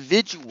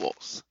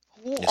individuals.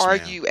 Who Yes, are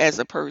ma'am. you as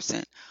a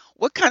person?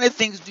 What kind of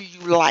things do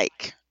you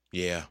like?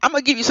 Yeah. I'm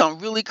gonna give you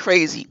something really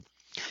crazy.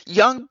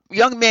 Young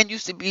men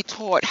used to be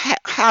taught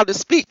how to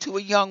speak to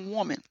a young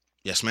woman.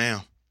 Yes,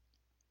 ma'am.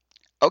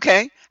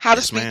 Okay, how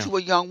to Yes, speak ma'am. to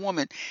a young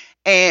woman,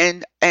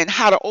 and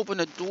how to open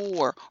a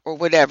door or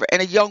whatever.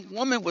 And a young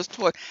woman was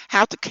taught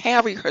how to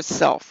carry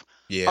herself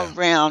Yeah.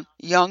 around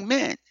young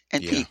men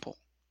and Yeah. people.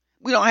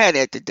 We don't have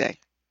that today.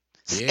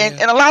 And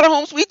Yeah. in a lot of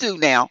homes we do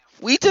now.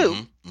 We do.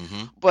 Mm-hmm.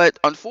 Mm-hmm. But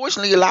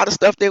unfortunately, a lot of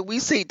stuff that we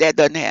see, that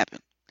doesn't happen.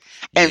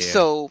 And Yeah.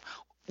 so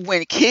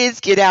when kids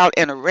get out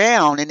and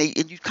around, and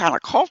you kind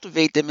of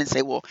cultivate them and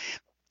say, well,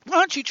 why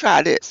don't you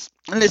try this?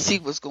 And let's Mm-hmm. see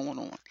what's going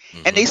on.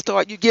 And Mm-hmm. they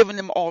start you giving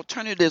them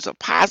alternatives of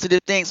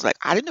positive things, like,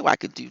 I didn't know I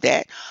could do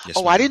that. Yes,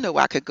 Oh, I ma'am. didn't know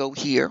I could go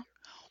here.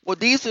 Well,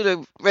 these are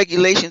the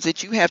regulations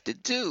that you have to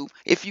do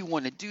if you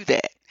want to do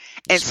that.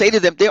 And Yes, say ma'am. to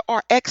them, there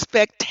are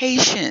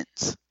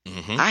expectations.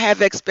 Mm-hmm. I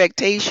have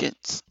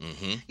expectations.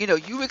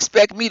 Mm-hmm. You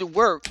expect me to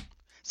work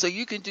so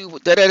you can do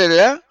da da da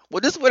da.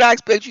 Well, this is what I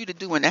expect you to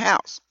do in the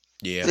house.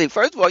 Yeah. See,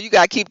 first of all, you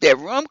got to keep that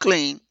room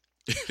clean.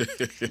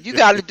 You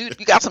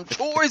got some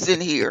chores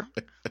in here.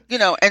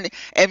 And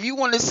if you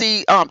want to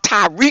see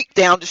Tyreek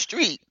down the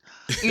street,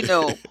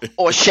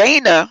 or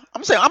Shayna,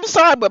 I'm saying, I'm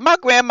sorry, but my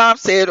grandmom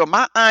said, or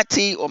my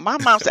auntie, or my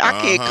mom said, I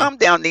can't Uh-huh. come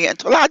down there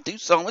until I do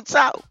so and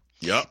so.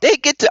 Yup. They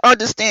get to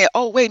understand,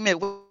 oh, wait a minute,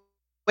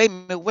 wait a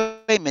minute, wait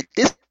a minute,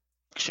 this.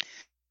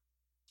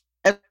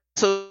 And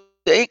so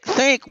they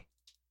think,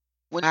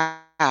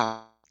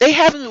 wow, they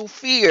have no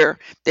fear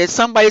that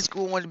somebody's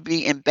going to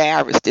be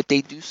embarrassed if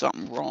they do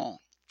something wrong,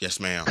 Yes,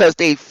 ma'am. because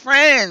their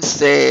friends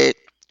said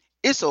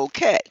it's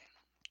okay.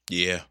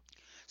 Yeah.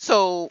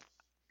 So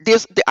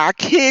our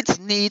kids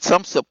need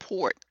some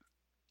support.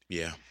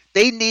 Yeah.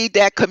 They need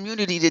that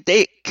community that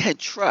they can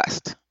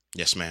trust.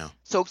 Yes, ma'am.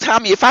 So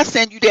Tommy, if I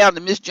send you down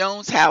to Miss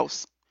Jones'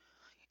 house,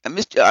 and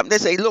they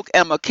say, look,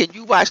 Emma, can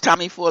you watch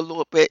Tommy for a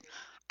little bit?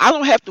 I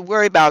don't have to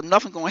worry about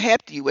nothing going to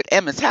happen to you at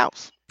Emma's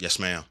house. Yes,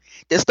 ma'am.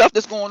 The stuff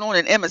that's going on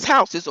in Emma's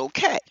house is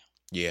okay.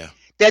 Yeah.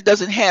 That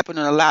doesn't happen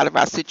in a lot of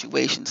our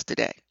situations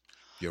today.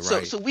 You're So,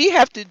 right. so we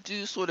have to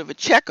do sort of a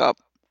checkup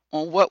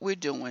on what we're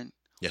doing,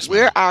 Yes,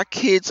 where ma'am. our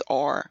kids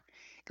are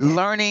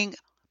learning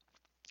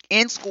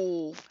in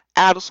school,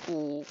 out of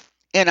school,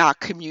 in our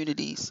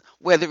communities,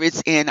 whether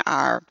it's in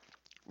our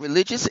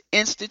religious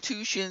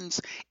institutions,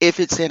 if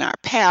it's in our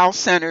PAL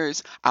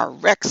centers, our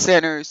rec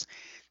centers.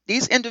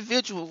 These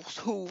individuals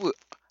who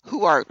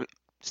are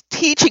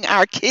teaching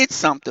our kids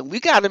something, we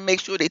got to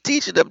make sure they're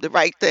teaching them the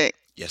right thing.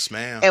 Yes,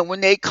 ma'am. And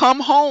when they come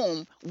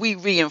home, we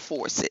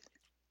reinforce it.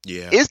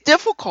 Yeah. It's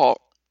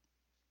difficult,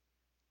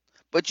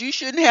 but you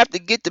shouldn't have to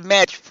get the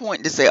match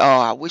point to say, "Oh,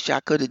 I wish I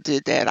could have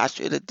did that. I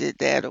should have did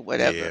that, or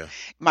whatever." Yeah.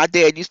 My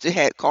dad used to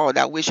have called,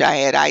 "I wish I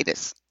had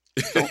itis."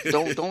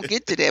 Don't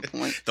get to that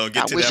point. Don't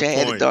I get to wish I that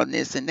had point. done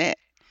this and that.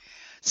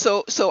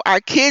 So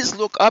our kids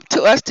look up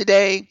to us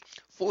today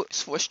for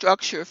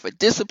structure, for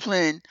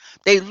discipline.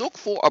 They look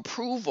for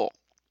approval.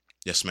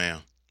 Yes, ma'am.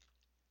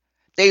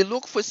 They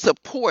look for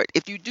support.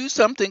 If you do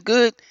something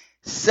good,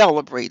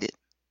 celebrate it.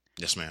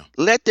 Yes, ma'am.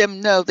 Let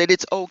them know that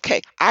it's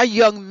okay. Our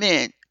young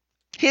men,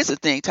 here's the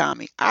thing,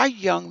 Tommy. Our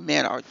young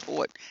men are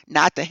taught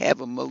not to have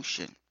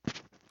emotion.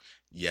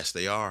 Yes,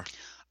 they are.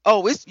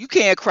 Oh, you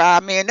can't cry,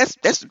 man.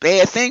 That's a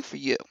bad thing for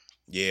you.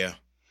 Yeah.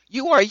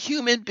 You are a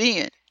human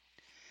being.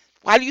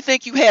 Why do you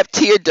think you have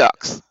tear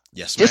ducts?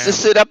 Yes, Just to ma'am.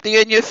 sit up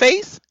there in your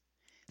face?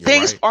 You're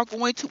Things right. are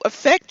going to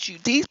affect you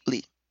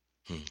deeply.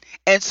 Hmm.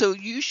 And so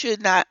you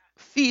should not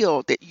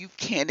feel that you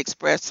can't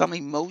express some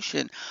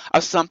emotion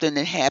of something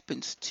that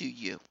happens to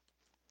you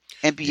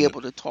and be You know,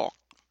 able to talk.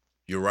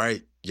 you're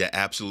right. You're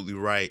absolutely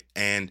right.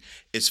 And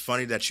it's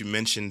funny that you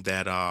mentioned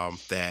that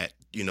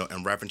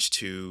in reference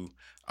to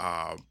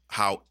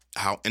how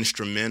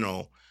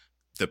instrumental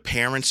the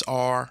parents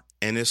are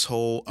in this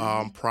whole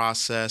Hmm.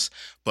 process,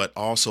 but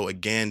also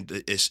again,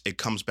 it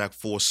comes back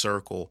full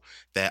circle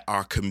that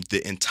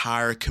the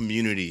entire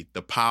community,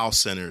 the POW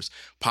centers,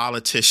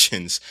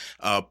 politicians,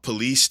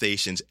 police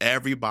stations,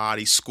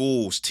 everybody,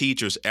 schools,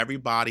 teachers,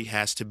 everybody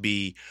has to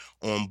be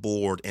on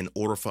board in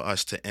order for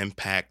us to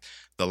impact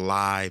the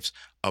lives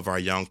of our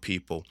young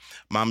people.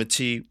 Mama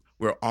T,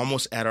 we're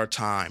almost at our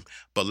time,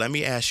 but let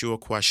me ask you a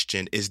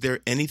question. Is there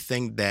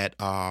anything that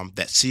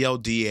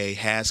CLDA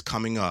has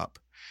coming up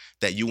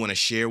that you want to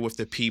share with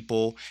the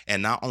people?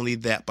 And not only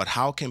that, but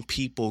how can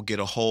people get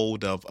a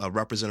hold of a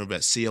representative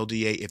at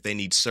CLDA if they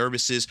need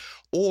services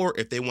or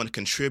if they want to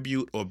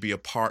contribute or be a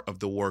part of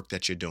the work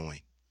that you're doing?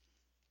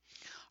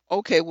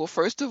 Okay, well,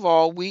 first of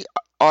all, we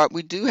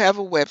do have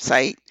a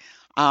website.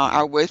 Mm-hmm.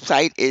 Our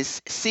website is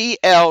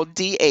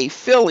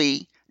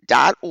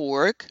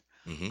cldaphilly.org.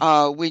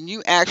 Mm-hmm. When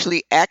you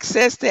actually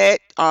access that,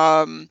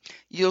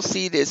 you'll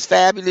see this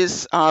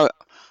fabulous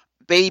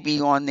baby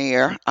on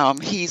there.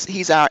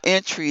 He's our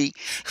entry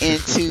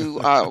into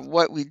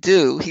what we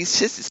do. He's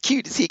just as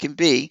cute as he can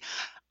be.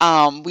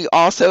 We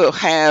also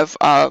have,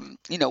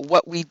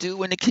 what we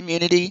do in the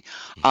community.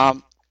 Mm-hmm.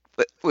 Um,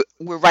 but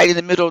we're right in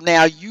the middle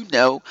now,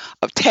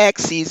 of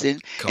tax season,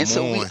 and Come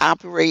so we on.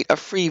 operate a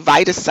free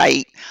Vita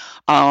site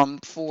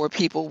for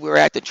people. We're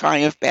at the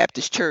Triumph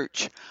Baptist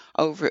Church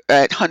over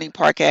at Hunting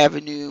Park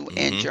Avenue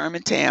in Mm-hmm.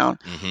 Germantown,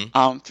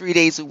 Mm-hmm. 3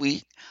 days a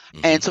week.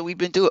 Mm-hmm. And so we've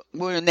been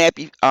doing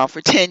that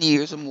for 10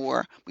 years or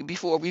more.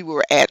 Before we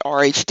were at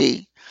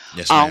RHD.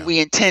 Yes, ma'am. We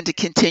intend to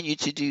continue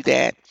to do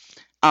that.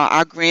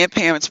 Our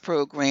grandparents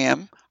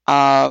program.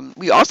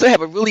 We also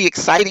have a really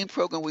exciting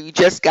program where we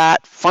just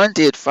got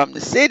funded from the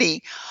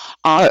city,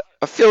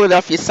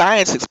 Philadelphia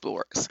Science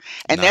Explorers.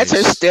 And that's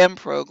our Nice. STEM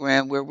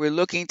program where we're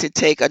looking to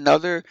take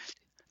another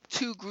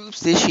two groups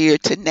this year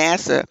to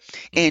NASA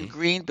in Mm-hmm.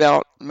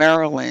 Greenbelt,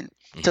 Maryland,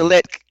 to Mm-hmm.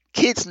 let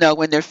kids know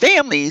and their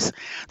families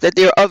that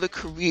there are other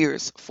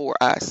careers for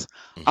us.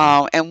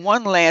 Mm-hmm. And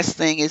one last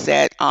thing is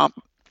that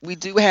we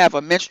do have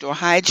a menstrual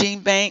hygiene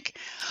bank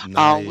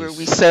where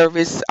we Nice.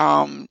 service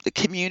the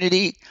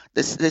community,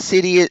 the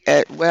city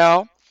as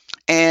well.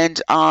 And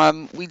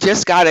we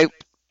just got a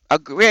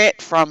grant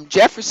from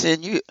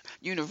Jefferson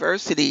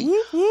University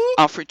Whoop,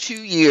 whoop. for 2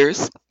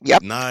 years.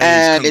 Yep. Nice.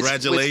 And it's with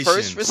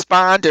first Congratulations.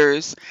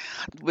 responders,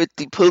 with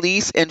the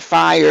police and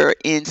fire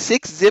in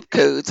 6 zip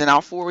codes. And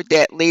I'll forward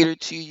that later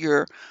to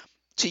you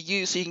so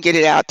you can get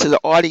it out to the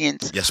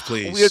audience. Yes,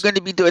 We are please. going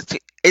to be doing,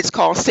 it's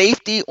called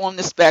Safety on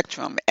the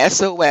Spectrum,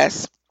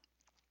 SOS,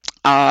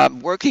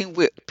 working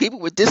with people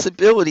with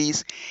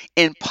disabilities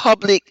in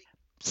public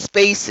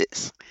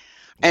spaces.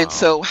 And Wow.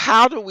 so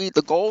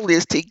the goal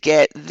is to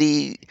get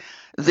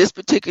this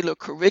particular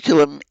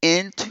curriculum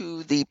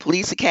into the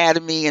police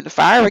academy and the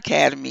fire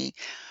academy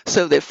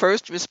so that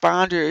first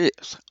responders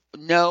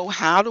know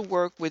how to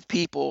work with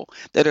people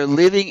that are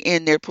living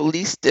in their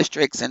police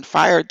districts and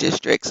fire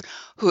districts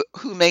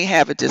who may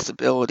have a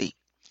disability.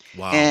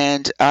 Wow.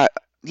 And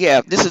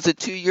Yeah, this is a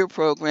 2-year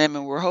program,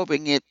 and we're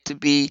hoping it to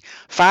be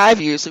 5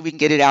 years so we can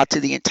get it out to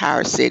the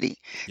entire city.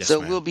 Yes, So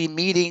we'll ma'am. be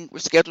meeting, we're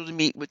scheduled to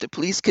meet with the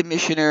police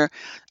commissioner,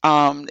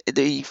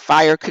 the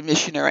fire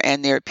commissioner,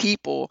 and their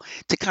people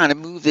to kind of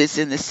move this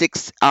in the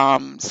six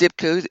zip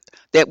code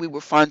that we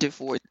were funded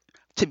for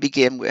to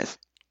begin with.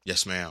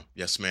 Yes, ma'am.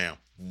 Yes, ma'am.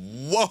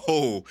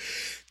 Whoa.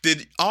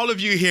 Did all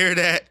of you hear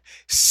that?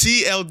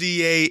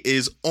 CLDA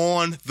is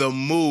on the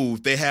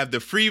move. They have the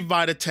free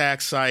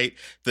VitaTax site,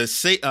 the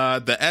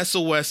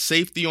SOS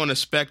Safety on the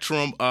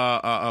Spectrum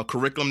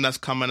curriculum that's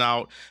coming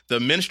out, the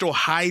Menstrual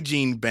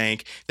Hygiene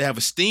Bank. They have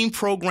a STEAM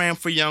program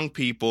for young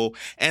people,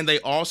 and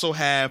they also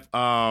have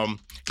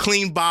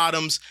Clean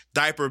Bottoms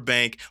Diaper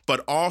Bank.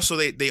 But also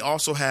they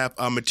also have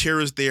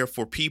materials there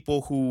for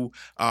people who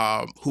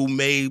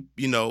may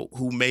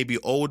be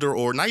older,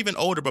 or not even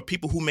older, but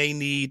people who may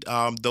need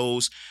um,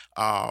 those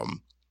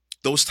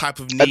type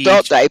of Adult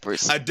needs.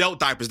 diapers. Adult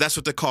diapers, that's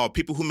what they're called.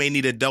 People who may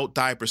need adult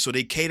diapers. So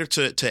they cater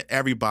to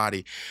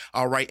everybody.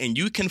 All right. And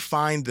you can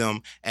find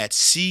them at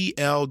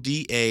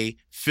CLDA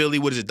Philly.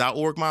 What is it?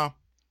 .org, Mom?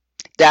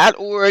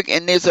 .org,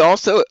 and there's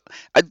also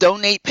a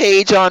donate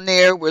page on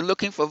there. We're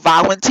looking for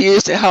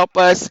volunteers to help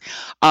us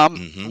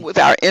Mm-hmm. with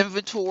our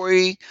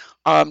inventory,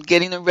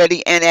 getting them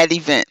ready, and at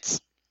events.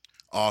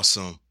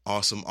 Awesome.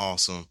 Awesome.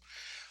 Awesome.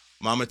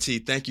 Mama T,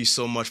 thank you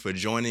so much for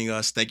joining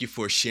us. Thank you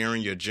for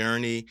sharing your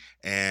journey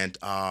and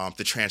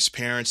the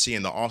transparency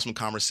and the awesome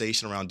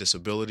conversation around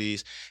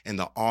disabilities and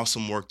the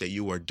awesome work that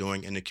you are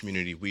doing in the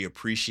community. We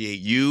appreciate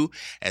you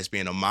as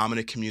being a mom in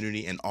the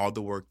community and all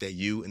the work that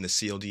you and the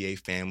CLDA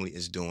family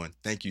is doing.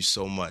 Thank you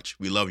so much.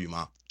 We love you,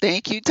 Mom.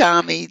 Thank you,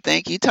 Tommy.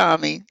 Thank you,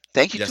 Tommy.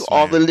 Thank you to Yes,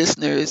 all the ma'am.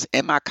 listeners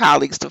and my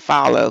colleagues to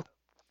follow.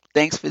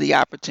 Thanks for the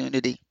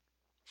opportunity.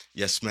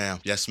 Yes, ma'am.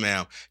 Yes,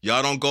 ma'am.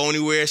 Y'all don't go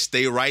anywhere.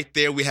 Stay right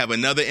there. We have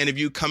another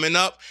interview coming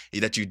up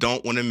that you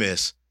don't want to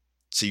miss.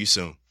 See you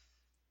soon.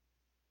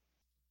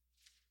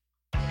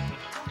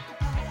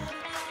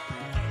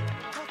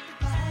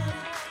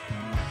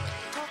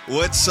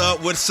 What's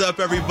up? What's up,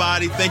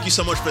 everybody? Thank you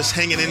so much for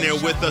hanging in there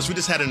with us. We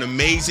just had an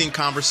amazing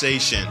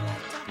conversation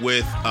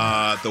with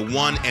the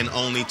one and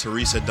only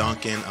Teresa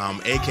Duncan,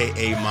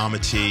 aka Mama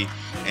T.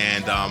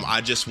 And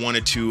I just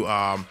wanted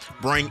to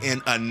bring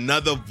in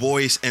another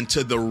voice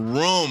into the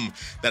room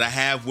that I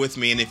have with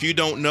me. And if you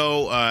don't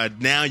know,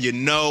 now you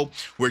know.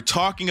 We're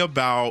talking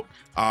about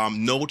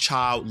No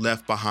Child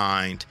Left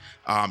Behind,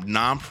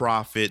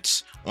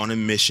 nonprofits on a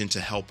mission to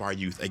help our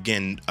youth.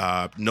 Again,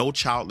 No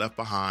Child Left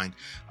Behind,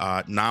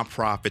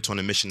 nonprofits on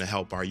a mission to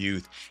help our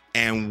youth.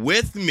 And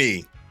with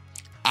me,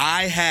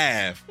 I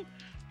have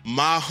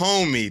my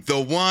homie, the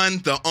one,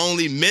 the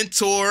only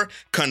mentor,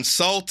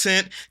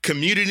 consultant,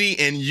 community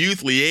and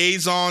youth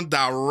liaison,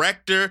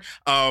 director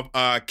of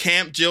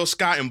Camp Jill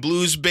Scott and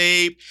Blues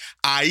Babe,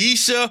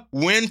 Aisha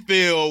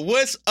Winfield.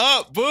 What's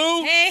up, boo?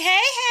 Hey, hey,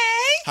 hey.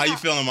 How you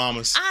feeling,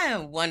 mamas? I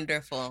am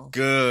wonderful.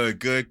 Good,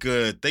 good,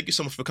 good. Thank you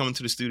so much for coming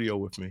to the studio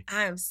with me.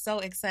 I am so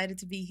excited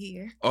to be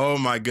here. Oh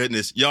my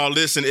goodness. Y'all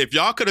listen, if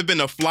y'all could have been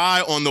a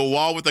fly on the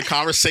wall with the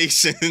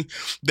conversation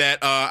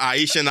that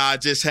Aisha and I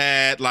just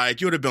had,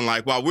 like, you would have been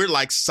like, wow, we're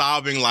like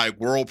solving like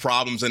world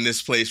problems in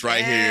this place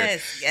right here.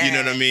 Yes. You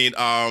know what I mean?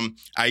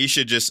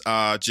 Aisha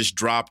just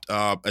dropped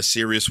a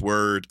serious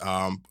word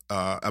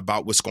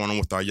about what's going on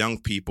with our young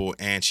people,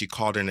 and she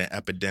called it an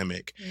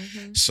epidemic.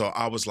 Mm-hmm. So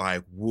I was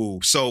like, woo.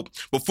 So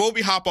before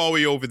we hop all the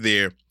way over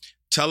there,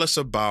 tell us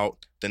about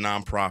the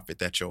nonprofit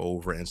that you're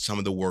over and some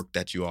of the work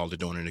that you all are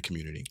doing in the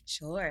community.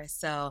 Sure.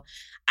 So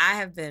I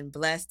have been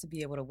blessed to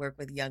be able to work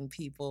with young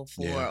people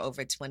for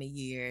over 20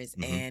 years.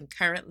 Mm-hmm. And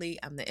currently,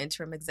 I'm the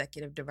interim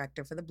executive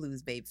director for the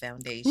Blues Babe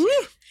Foundation, Woo!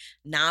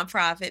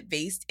 nonprofit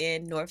based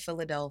in North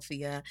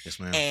Philadelphia. Yes,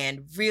 ma'am.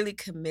 And really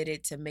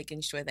committed to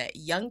making sure that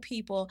young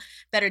people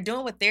that are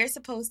doing what they're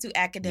supposed to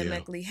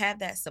academically have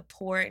that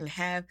support and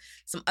have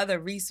some other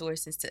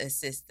resources to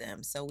assist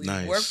them. So we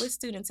work with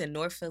students in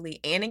North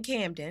Philly and in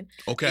Camden.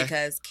 Okay.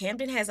 Because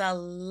Camden has a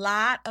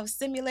lot of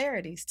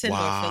similarities to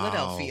North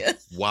Philadelphia.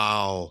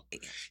 Wow.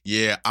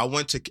 Yeah, I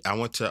went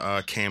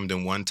to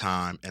Camden one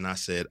time, and I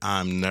said,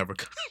 I'm never.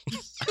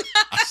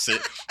 I said,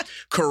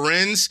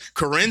 Corinne's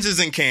is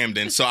in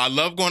Camden, so I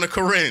love going to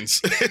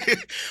Corinne's.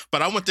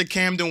 But I went to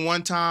Camden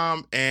one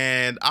time,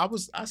 and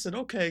I said,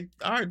 okay,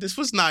 all right, this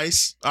was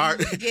nice. All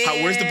right,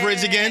 Yeah, where's the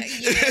bridge again?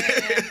 Yeah.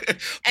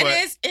 And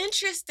it's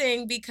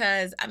interesting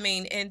because, I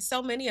mean, in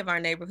so many of our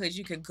neighborhoods,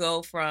 you could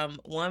go from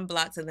one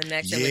block to the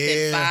next, and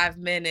within 5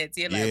 minutes,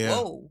 you're like,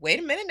 whoa, wait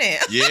a minute now.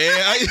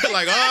 Yeah, you're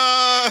like,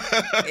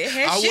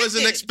 I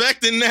wasn't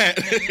expecting that.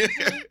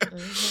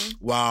 Mm-hmm.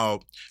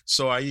 Wow.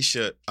 So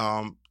Aisha,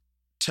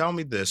 tell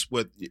me this: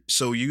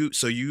 so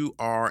you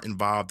are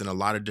involved in a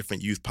lot of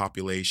different youth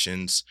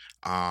populations.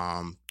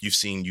 You've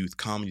seen youth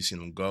come, you've seen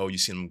them go,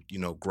 you've seen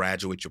them,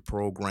 graduate your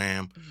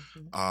program.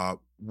 Mm-hmm.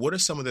 What are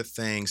some of the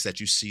things that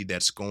you see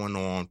that's going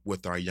on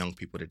with our young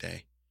people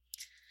today?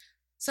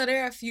 So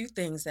there are a few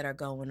things that are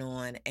going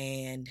on,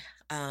 and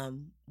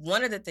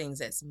one of the things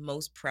that's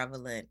most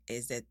prevalent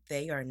is that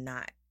they are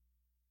not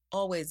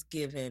always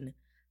given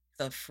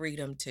the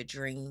freedom to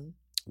dream.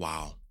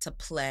 Wow. To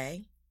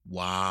play.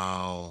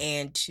 Wow.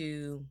 And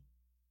to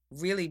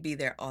really be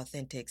their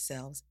authentic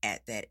selves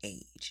at that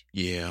age.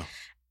 Yeah.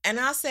 And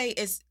I'll say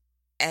it's,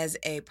 as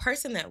a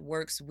person that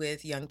works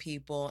with young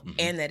people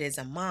and that is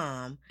a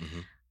mom,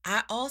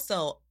 I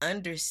also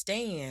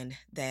understand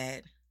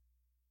that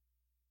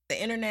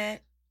the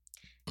internet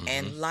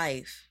and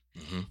life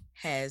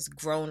has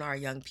grown our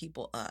young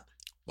people up.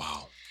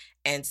 Wow.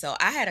 And so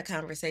I had a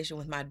conversation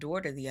with my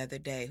daughter the other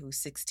day, who's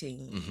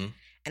 16,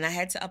 and I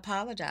had to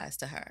apologize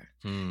to her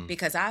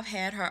because I've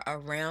had her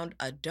around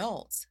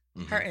adults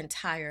her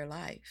entire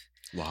life.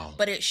 Wow.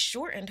 But it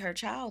shortened her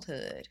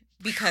childhood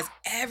because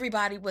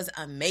everybody was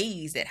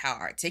amazed at how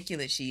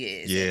articulate she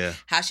is. Yeah.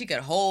 How she could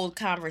hold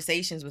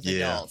conversations with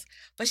adults.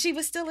 But she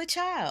was still a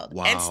child.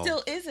 Wow. And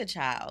still is a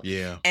child.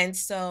 Yeah. And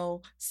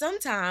so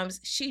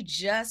sometimes she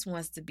just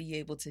wants to be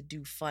able to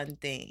do fun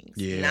things.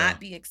 Yeah. Not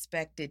be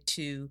expected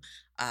to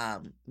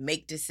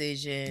make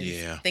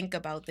decisions, think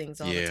about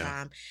things all the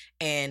time.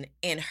 And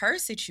in her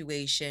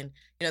situation,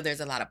 you know,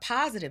 there's a lot of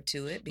positive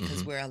to it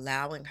because we're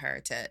allowing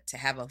her to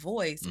have a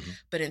voice.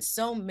 But in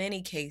so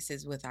many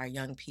cases with our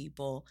young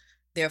people,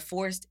 they're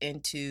forced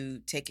into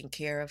taking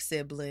care of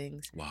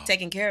siblings,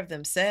 taking care of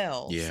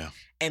themselves,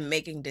 and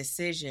making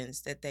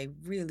decisions that they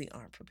really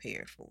aren't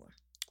prepared for.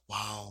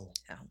 Wow.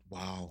 So.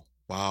 Wow.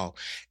 Wow.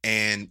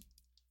 And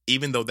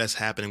even though that's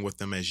happening with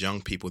them as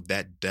young people,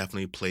 that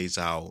definitely plays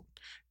out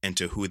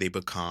into who they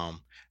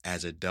become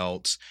as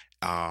adults.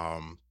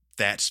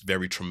 That's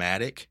very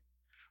traumatic,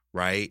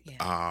 right?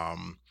 Yeah.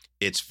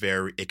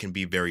 It can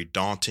be very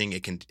daunting.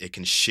 It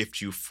can shift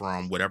you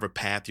from whatever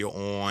path you're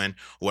on,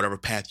 whatever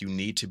path you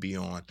need to be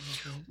on.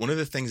 One of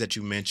the things that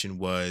you mentioned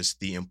was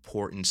the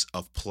importance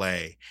of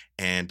play.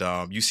 And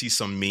you see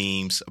some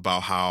memes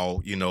about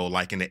how, you know,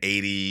 like in the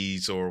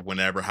 80s or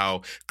whenever,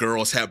 how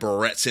girls have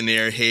barrettes in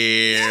their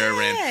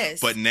hair.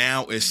 But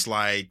now it's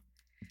like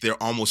they're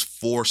almost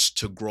forced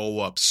to grow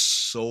up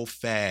so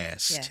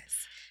fast.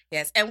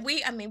 Yes. And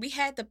we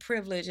had the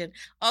privilege, and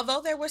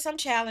although there were some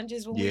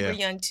challenges when we were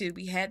young too,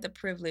 we had the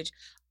privilege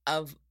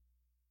of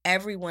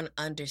everyone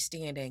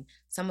understanding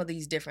some of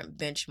these different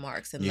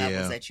benchmarks and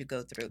levels that you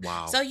go through.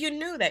 Wow. So you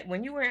knew that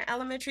when you were in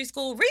elementary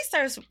school,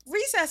 recess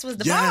was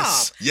the bomb.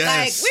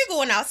 Yes. Like, we're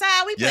going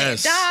outside, we playing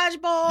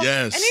dodgeball.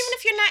 Yes. And even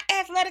if you're not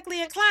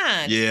athletically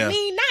inclined,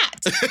 me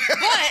not. But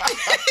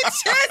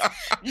it's just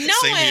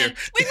knowing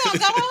we're going to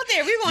go out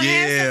there, we're going to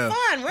have some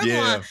fun. We're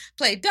going to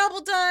play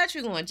double dutch,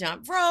 we're going to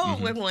jump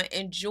rope, we're going to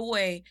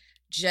enjoy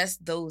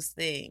just those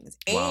things.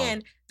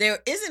 And there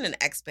isn't an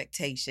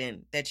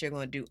expectation that you're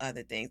going to do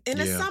other things. In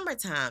the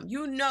summertime,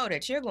 you know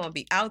that you're going to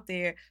be out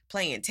there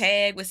playing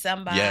tag with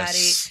somebody,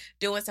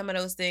 doing some of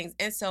those things.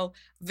 And so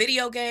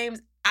video games,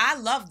 I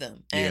love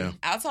them. And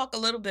I'll talk a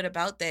little bit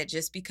about that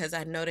just because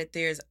I know that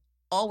there's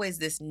always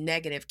this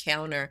negative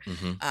counter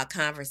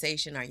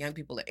conversation. Our young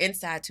people are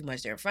inside too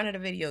much. They're in front of the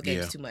video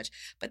games too much.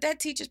 But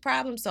that teaches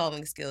problem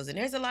solving skills. And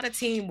there's a lot of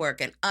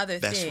teamwork and other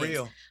things. That's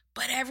real.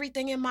 But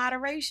everything in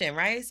moderation,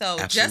 right? So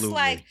just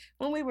like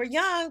when we were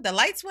young, the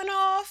lights went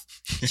off,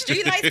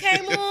 street lights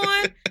came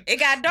on, it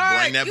got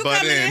dark, you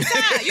coming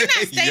inside. You're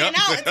not staying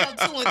out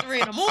until 2 and 3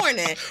 in the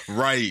morning.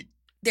 Right.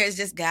 There's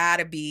just got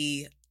to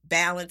be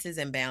balances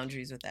and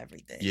boundaries with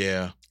everything.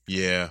 Yeah.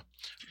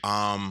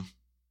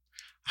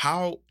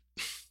 How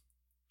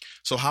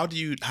do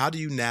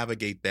you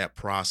navigate that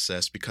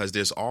process? Because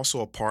there's also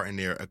a part in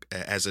there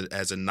as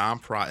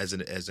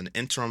an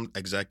interim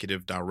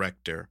executive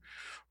director,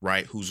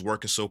 right, who's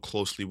working so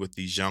closely with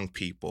these young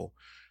people.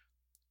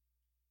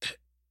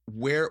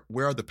 Where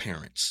are the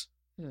parents?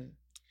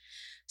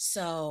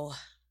 So,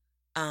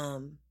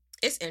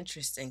 it's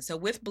interesting. So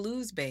with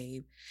Blues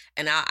Babe,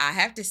 and I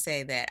have to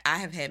say that I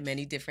have had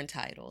many different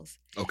titles.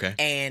 Okay.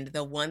 And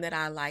the one that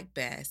I like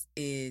best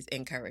is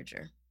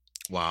Encourager.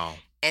 Wow.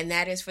 And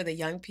that is for the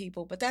young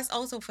people, but that's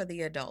also for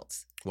the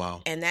adults.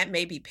 Wow. And that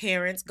may be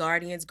parents,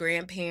 guardians,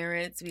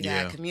 grandparents. We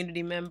got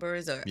community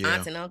members or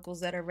aunts and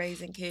uncles that are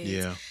raising kids.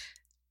 Yeah.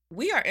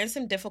 We are in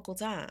some difficult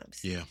times.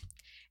 Yeah.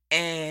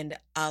 And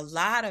a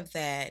lot of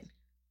that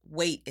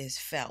weight is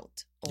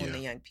felt on the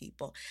young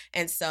people.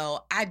 And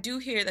so I do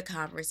hear the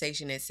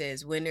conversation that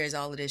says, when there's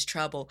all of this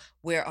trouble,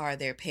 where are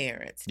their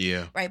parents?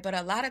 Yeah. Right. But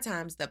a lot of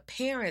times the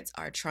parents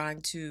are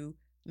trying to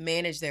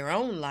manage their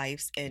own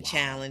lives and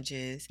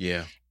challenges.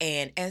 Yeah.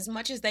 And as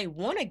much as they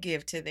want to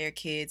give to their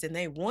kids and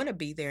they want to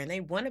be there and they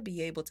want to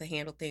be able to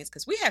handle things,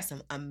 because we have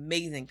some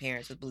amazing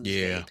parents with Blues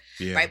Babe,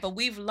 right? But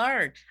we've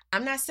learned,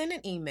 I'm not sending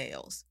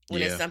emails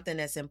when it's something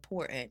that's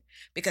important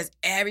because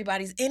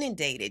everybody's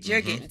inundated.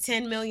 You're getting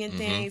 10 million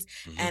things.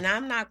 And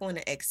I'm not going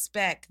to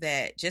expect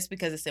that just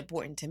because it's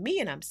important to me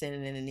and I'm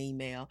sending in an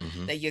email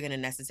that you're going to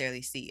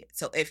necessarily see it.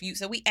 So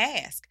we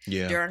ask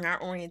during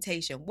our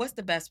orientation, what's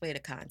the best way to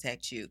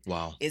contact you?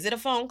 Wow. Is it a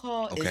phone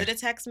call? Okay. Is it a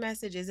text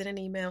message? Is it an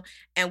email?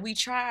 And we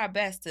try our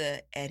best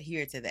to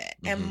adhere to that.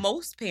 And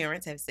most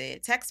parents have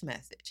said text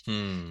message.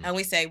 And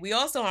we say, we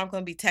also aren't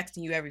going to be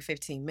texting you every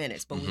 15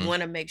 minutes, but we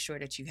want to make sure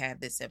that you have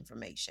this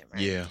information,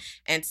 right? Yeah.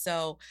 And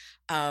so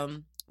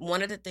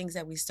one of the things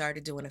that we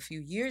started doing a few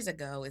years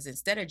ago is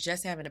instead of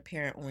just having a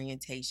parent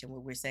orientation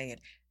where we're saying,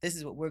 this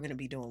is what we're going to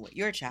be doing with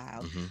your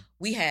child,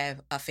 we have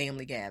a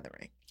family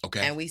gathering.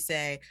 Okay. And we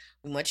say,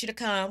 we want you to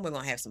come. We're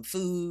going to have some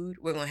food.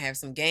 We're going to have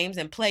some games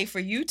and play for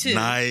you too.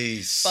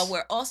 Nice. But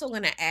we're also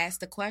going to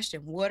ask the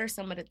question, what are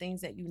some of the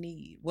things that you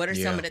need? What are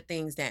some of the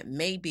things that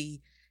may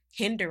be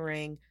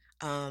hindering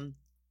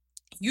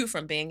you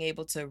from being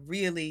able to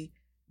really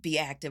be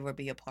active or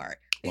be a part?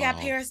 We got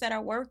parents that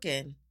are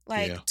working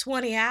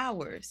 20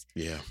 hours.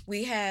 Yeah.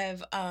 We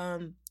have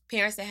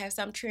parents that have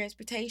some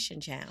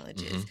transportation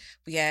challenges.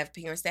 We have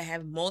parents that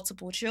have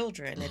multiple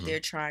children that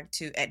they're trying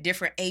to, at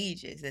different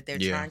ages, that they're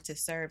trying to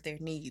serve their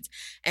needs.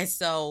 And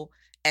so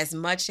as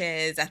much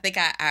as I think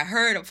I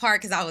heard a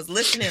part because I was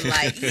listening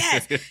like,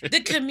 yes,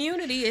 the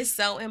community is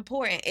so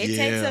important. It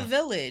takes a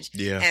village.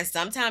 Yeah. And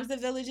sometimes the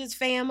village is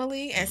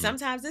family and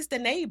sometimes it's the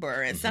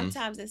neighbor and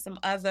sometimes it's some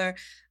other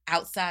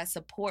outside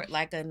support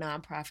like a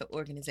nonprofit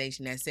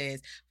organization that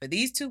says, for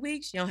these 2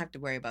 weeks, you don't have to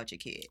worry about your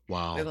kid.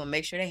 Wow. We're going to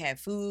make sure they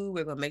have food.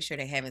 We're going to make sure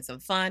they're having some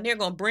fun. They're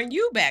going to bring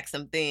you back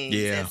some things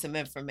and some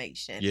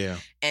information. Yeah.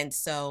 And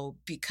so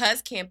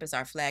because camp is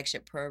our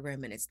flagship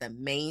program and it's the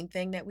main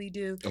thing that we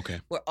do,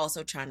 we're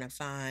also trying to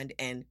find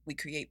and we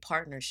create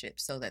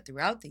partnerships so that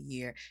throughout the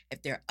year,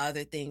 if there are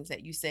other things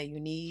that you say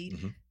you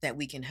need, that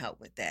we can help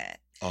with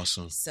that.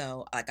 Awesome.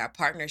 So like our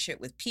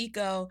partnership with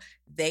PICO,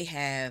 they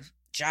have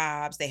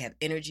jobs, they have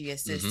energy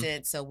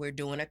assistance. So we're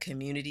doing a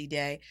community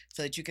day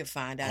so that you can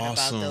find out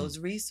about those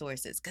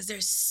resources because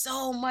there's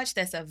so much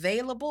that's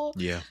available.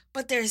 Yeah.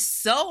 But there's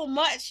so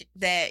much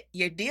that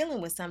you're dealing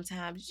with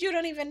sometimes you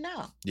don't even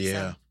know.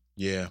 Yeah.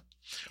 Yeah.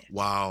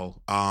 Wow.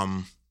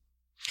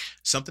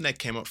 Something that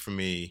came up for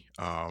me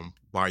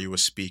while you were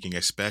speaking,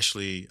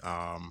 especially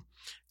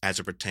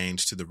as it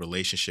pertains to the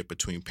relationship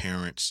between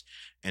parents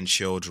and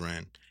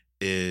children,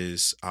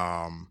 is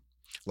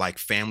like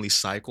family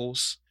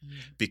cycles,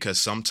 because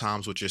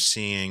sometimes what you're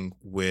seeing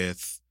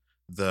with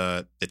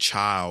the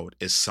child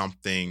is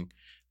something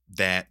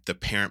that the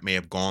parent may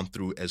have gone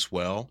through as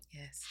well.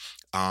 Yes.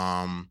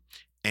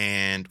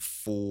 And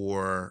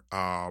for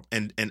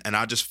and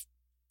I just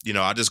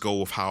go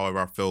with however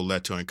I feel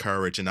led to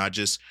encourage, and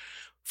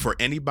for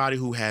anybody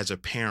who has a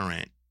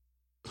parent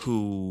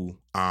who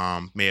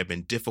may have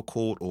been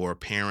difficult or a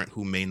parent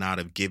who may not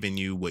have given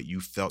you what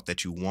you felt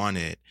that you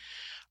wanted,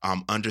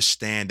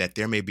 understand that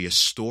there may be a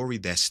story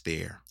that's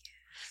there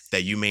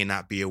that you may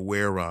not be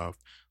aware of.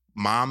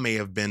 Mom may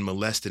have been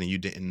molested and you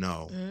didn't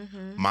know.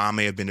 Mom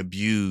may have been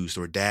abused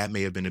or dad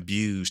may have been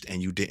abused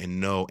and you didn't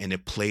know, and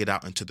it played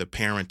out into the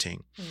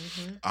parenting.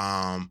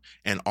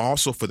 And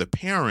also for the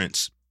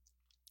parents,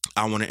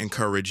 I want to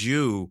encourage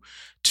you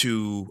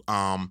to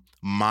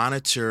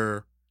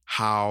monitor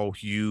how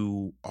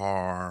you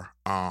are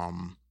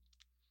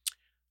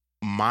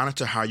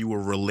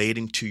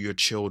relating to your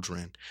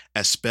children,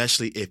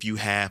 especially if you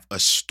have a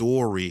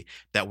story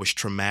that was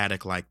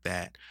traumatic like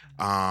that.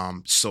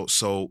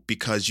 So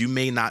because you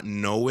may not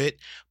know it,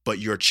 but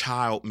your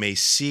child may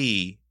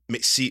see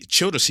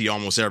children see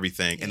almost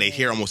everything and they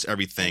hear almost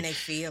everything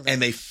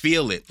and they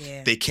feel it.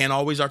 They can't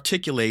always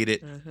articulate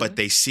it, but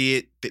they see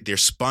it. They're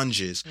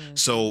sponges.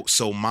 So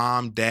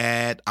mom,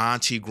 dad,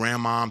 auntie,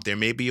 grandma, there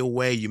may be a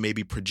way you may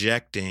be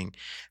projecting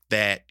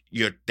that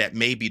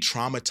may be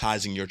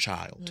traumatizing your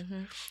child.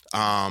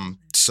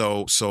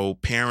 So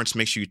parents,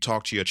 make sure you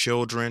talk to your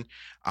children.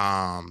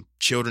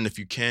 Children, if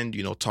you can,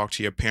 talk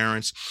to your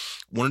parents.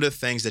 One of the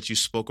things that you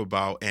spoke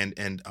about and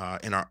in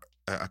our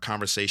a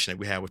conversation that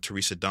we had with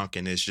Teresa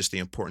Duncan is just the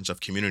importance of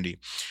community.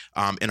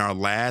 In our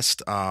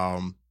last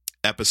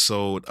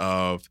episode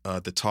of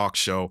the talk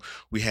show,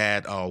 we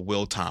had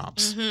Will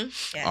Toms.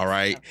 Yes, all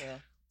right.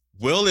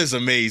 Will is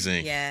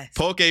amazing. Yes.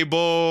 Poke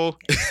bowl.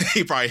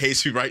 He probably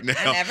hates me right now.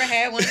 I never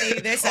had one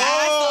either. So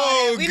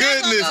oh,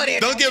 goodness.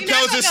 Don't get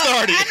Pelzer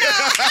started.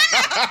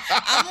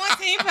 I'm on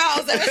Team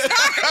Pelzer.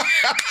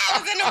 I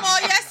was in the mall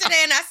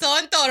yesterday and I saw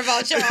and thought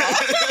about y'all.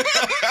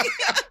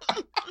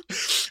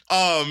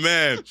 Oh,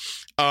 man.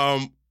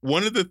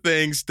 One of the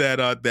things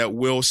that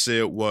Will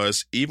said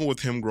was, even with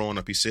him growing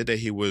up, he said that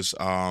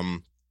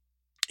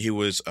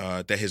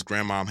that his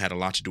grandmom had a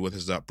lot to do with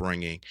his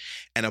upbringing,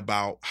 and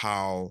about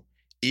how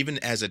even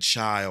as a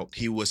child,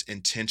 he was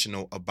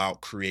intentional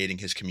about creating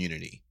his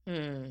community.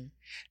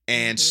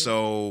 And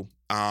so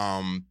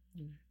I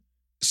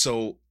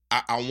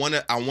want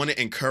to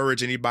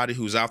encourage anybody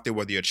who's out there,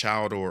 whether you're a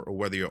child or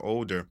whether you're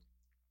older,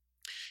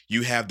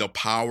 you have the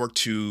power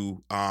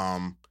to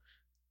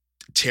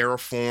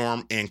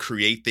terraform and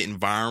create the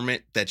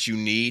environment that you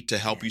need to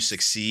help you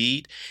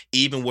succeed,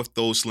 even with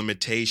those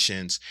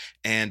limitations.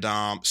 And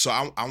so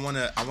I want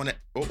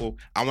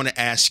to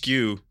ask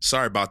you.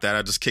 Sorry about that.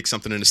 I just kicked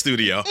something in the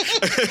studio.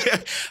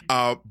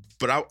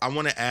 But I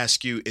want to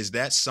ask you: is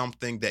that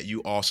something that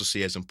you also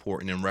see as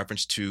important in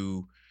reference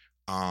to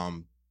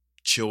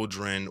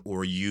children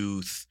or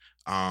youth,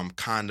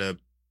 kind of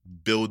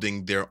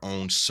building their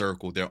own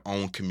circle, their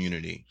own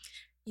community?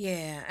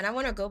 Yeah, and I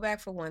want to go back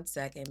for 1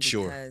 second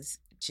because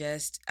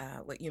just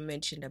what you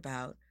mentioned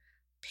about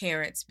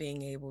parents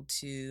being able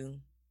to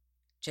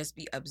just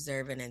be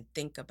observant and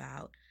think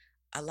about,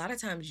 a lot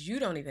of times you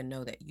don't even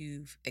know that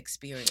you've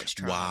experienced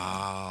trauma.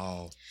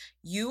 Wow.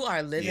 You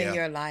are living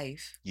your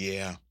life.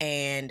 Yeah.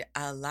 And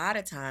a lot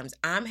of times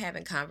I'm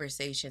having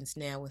conversations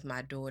now with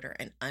my daughter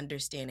and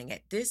understanding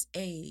at this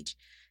age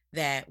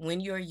that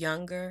when you're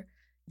younger,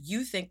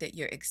 you think that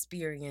your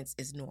experience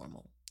is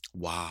normal.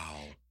 Wow.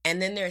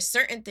 And then there are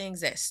certain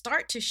things that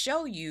start to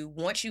show you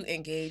once you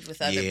engage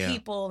with other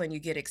people and you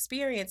get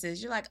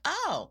experiences, you're like,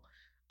 oh,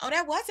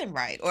 that wasn't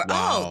right. Or,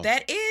 oh,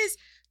 that is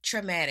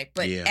traumatic.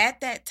 But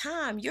at that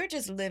time, you're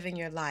just living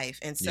your life.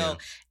 And so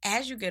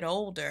as you get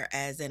older,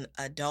 as an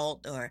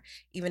adult or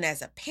even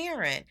as a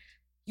parent,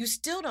 you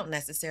still don't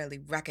necessarily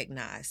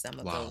recognize some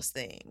of those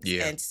things.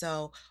 Yeah. And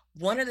so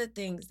one of the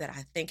things that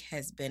I think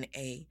has been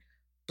a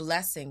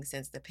blessing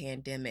since the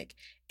pandemic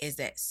is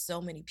that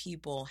so many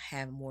people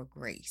have more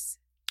grace.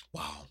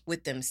 Wow.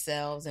 With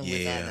themselves and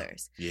with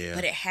others. Yeah.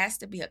 But it has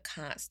to be a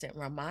constant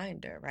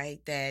reminder, right?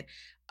 That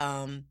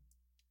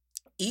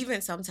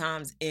even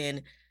sometimes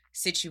in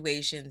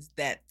situations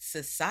that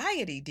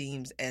society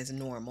deems as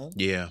normal,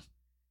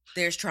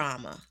 there's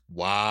trauma.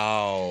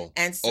 Wow.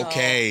 And so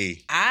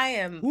I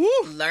am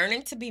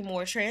learning to be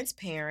more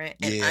transparent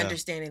and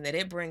understanding that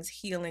it brings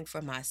healing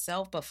for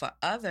myself, but for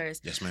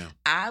others. Yes, ma'am.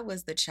 I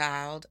was the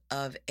child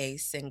of a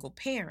single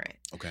parent.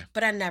 Okay.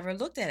 But I never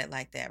looked at it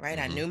like that, right?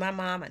 Mm-hmm. I knew my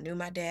mom, I knew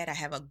my dad. I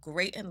have a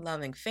great and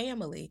loving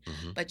family.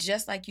 Mm-hmm. But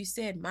just like you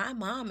said, my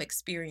mom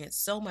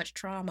experienced so much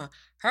trauma.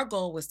 Her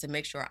goal was to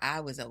make sure I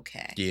was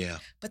okay. Yeah.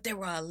 But there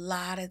were a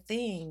lot of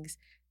things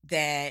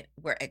that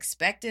were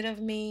expected of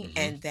me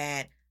and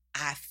that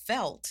I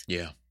felt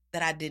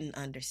that I didn't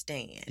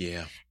understand.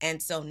 Yeah.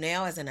 And so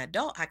now as an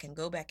adult, I can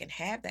go back and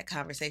have that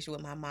conversation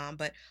with my mom.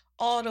 But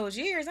all those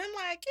years, I'm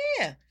like,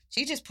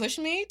 she just pushed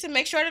me to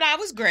make sure that I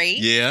was great.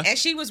 Yeah. And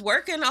she was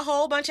working a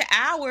whole bunch of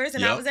hours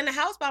and I was in the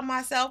house by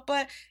myself.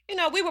 But,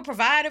 we were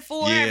provided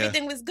for.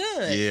 Everything was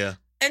good. Yeah.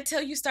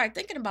 Until you start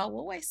thinking about,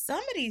 well, wait, some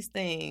of these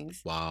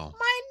things might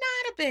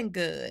not have been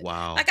good.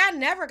 Wow. Like I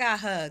never got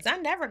hugs. I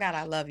never got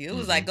I love you. It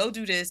was like, go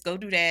do this, go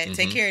do that,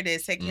 take care of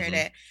this, take care of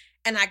that.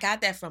 And I got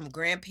that from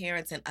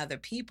grandparents and other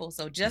people.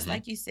 So just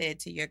like you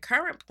said, to your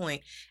current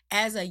point,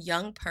 as a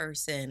young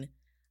person,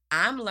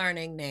 I'm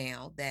learning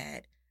now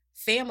that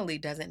family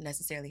doesn't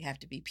necessarily have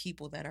to be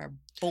people that are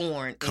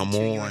born into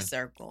your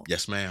circle.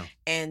 Yes, ma'am.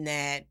 And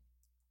that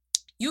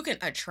you can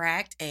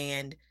attract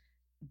and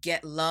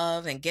get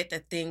love and get the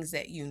things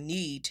that you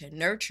need to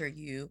nurture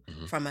you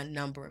from a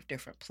number of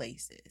different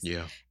places.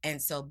 Yeah.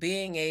 And so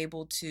being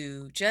able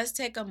to just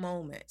take a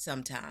moment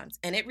sometimes,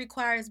 and it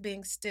requires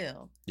being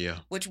still.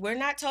 Yeah. Which we're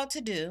not taught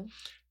to do.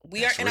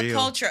 We are in a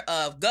culture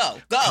of go,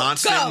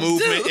 constant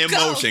movement, in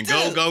motion,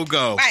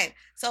 go. Right.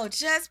 So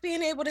just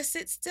being able to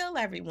sit still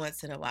every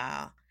once in a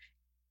while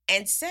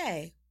and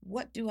say,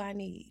 what do I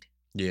need?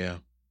 Yeah.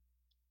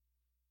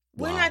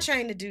 We're not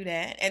trained to do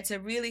that, and to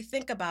really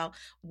think about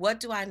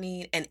what do I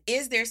need and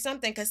is there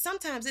something, because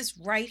sometimes it's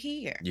right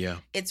here. Yeah.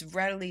 It's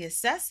readily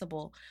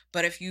accessible,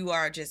 but if you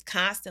are just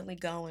constantly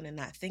going and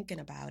not thinking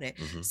about it.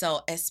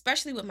 So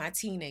especially with my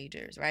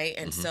teenagers, right?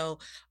 And so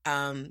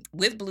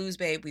with Blues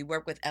Babe, we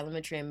work with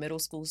elementary and middle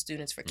school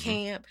students for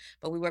camp,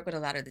 but we work with a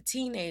lot of the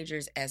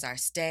teenagers as our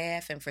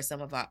staff and for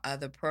some of our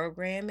other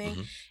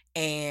programming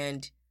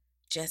and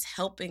just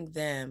helping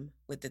them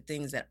with the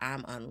things that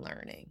I'm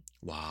unlearning.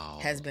 Wow.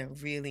 Has been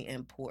really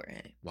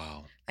important.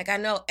 Wow. Like I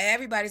know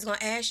everybody's going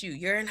to ask you,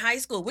 you're in high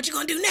school, what you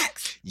going to do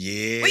next?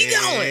 Yeah. Where you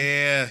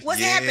going?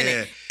 What's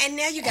happening? And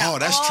now you got all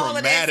that's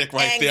traumatic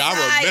right anxiety, there.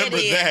 I remember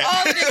that.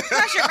 All of this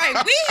pressure,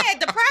 right? We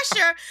had the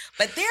pressure,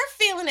 but they're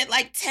feeling it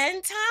like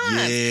 10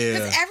 times. Yeah.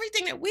 Because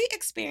everything that we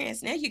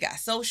experience now, you got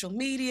social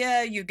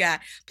media, you got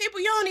people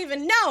you don't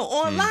even know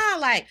online,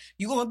 like,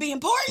 you going to be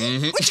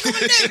important? What you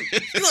going to do?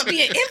 You going to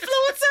be an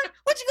influencer?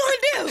 What you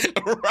going to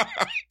do? Right.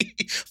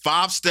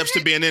 5 steps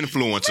to be an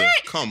influencer.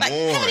 Right. Come on.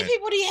 How many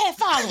people do you have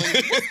following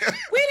you?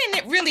 We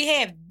didn't really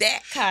have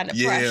that kind of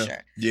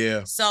pressure.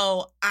 Yeah.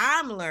 So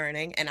I'm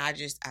learning, and I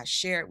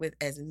share it with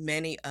as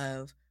many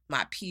of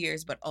my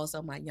peers, but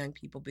also my young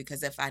people,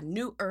 because if I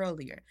knew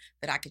earlier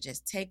that I could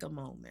just take a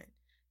moment,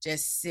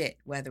 just sit,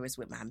 whether it's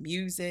with my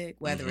music,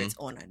 whether it's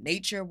on a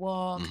nature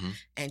walk,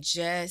 and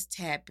just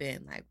tap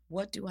in, like,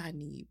 what do I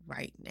need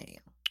right now?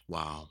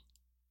 Wow.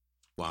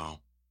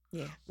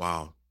 Yeah.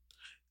 Wow.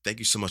 Thank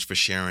you so much for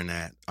sharing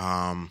that.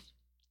 I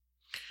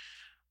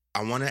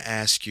want to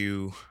ask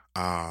you,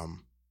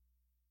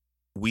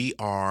 we're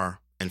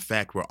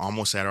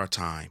almost at our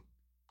time.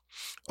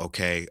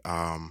 Okay.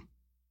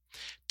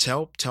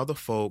 Tell the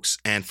folks,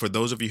 and for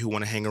those of you who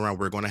want to hang around,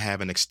 we're going to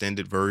have an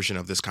extended version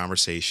of this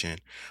conversation,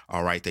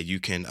 all right, that you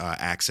can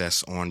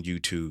access on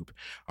YouTube,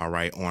 all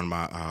right, on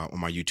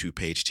my YouTube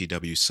page,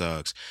 TW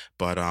Suggs.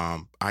 But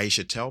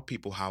Aisha, tell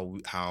people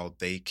how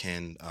they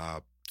can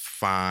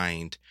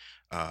find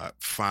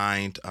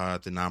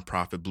the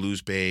nonprofit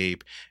Blues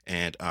Babe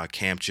and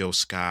Camp Joe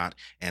Scott,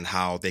 and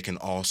how they can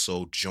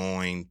also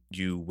join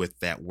you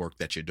with that work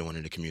that you're doing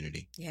in the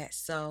community. Yes.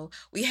 So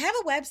we have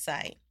a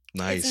website.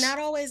 Nice. It's not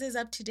always as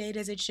up to date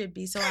as it should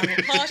be, so I will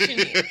caution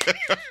you. You can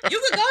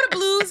go to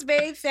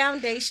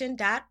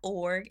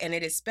bluesbabefoundation.org, and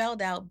it is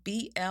spelled out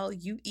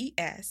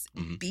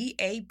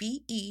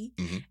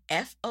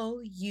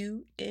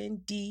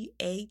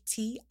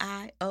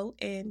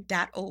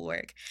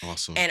BLUESBABEFOUNDATION.org.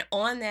 Awesome. And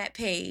on that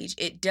page,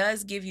 it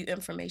does give you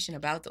information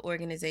about the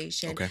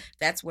organization. Okay.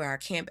 That's where our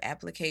camp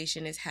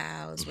application is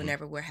housed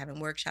whenever we're having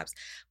workshops.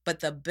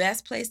 But the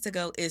best place to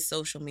go is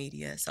social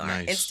media. So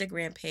our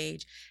Instagram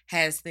page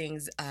has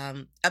things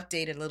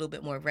updated a little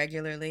bit more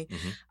regularly.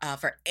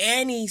 For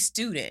any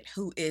student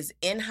who is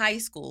in high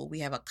school, we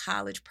have a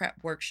college prep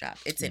workshop.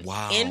 It's an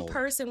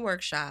in-person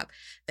workshop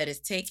that is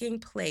taking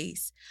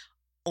place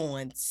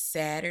on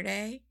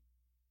Saturday,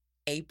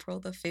 April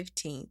the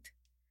 15th.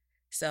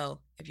 So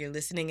if you're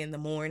listening in the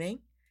morning,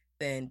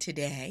 then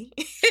today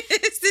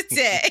is the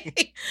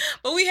day.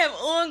 But we have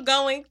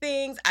ongoing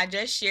things. I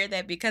just shared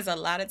that because a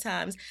lot of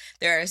times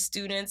there are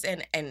students,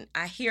 and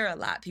I hear a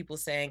lot people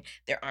saying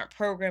there aren't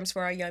programs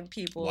for our young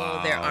people,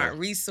 there aren't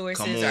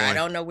resources, or I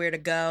don't know where to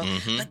go.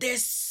 But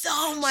there's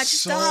so much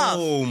stuff.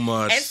 So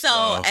much And so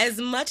stuff. As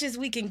much as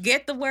we can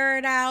get the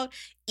word out,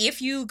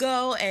 if you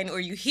go or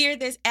you hear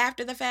this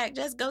after the fact,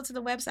 just go to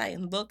the website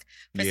and look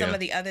for some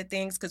of the other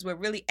things, because we're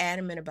really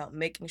adamant about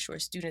making sure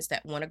students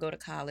that want to go to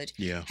college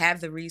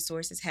have the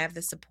resources, have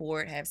the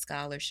support, have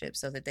scholarships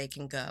so that they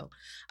can go.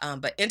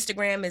 But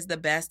Instagram is the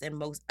best and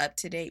most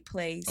up-to-date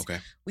place. Okay.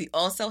 We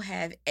also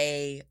have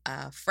a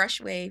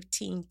Fresh Wave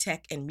Teen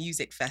Tech and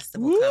Music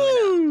Festival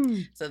coming up.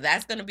 So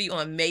that's going to be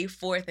on May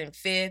 4th and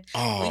 5th.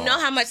 We know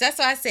how much, that's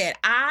why I said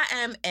I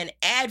am an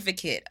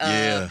advocate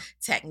of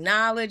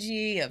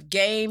technology, of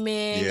gaming,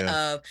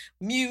 of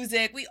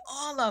music. We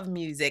all love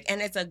music,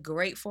 and it's a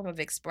great form of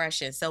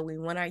expression. So we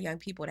want our young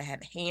people to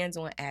have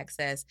hands-on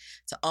access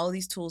to all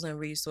these tools and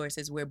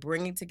resources. We're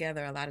bringing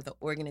together a lot of the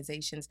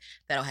organizations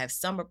that'll have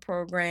summer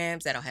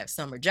programs, that'll have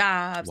summer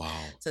jobs,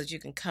 so that you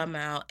can come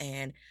out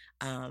and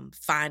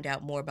find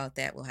out more about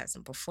that. We'll have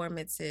some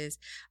performances.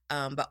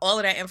 But all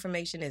of that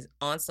information is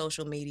on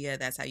social media.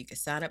 That's how you can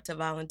sign up to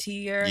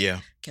volunteer.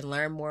 Can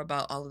learn more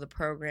about all of the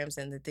programs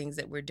and the things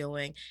that we're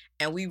doing.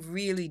 And we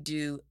really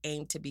do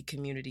aim to be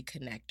community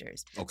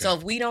connectors. So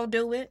if we don't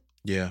do it,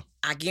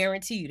 I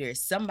guarantee you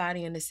there's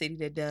somebody in the city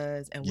that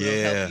does, and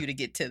we'll help you to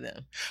get to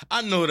them.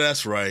 I know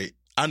that's right.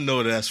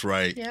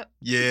 Yep.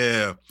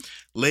 Yeah.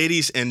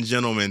 Ladies and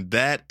gentlemen,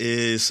 that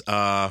is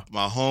my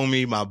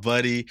homie, my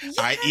buddy,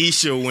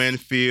 Aisha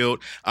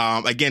Winfield.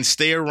 Again,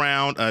 stay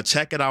around.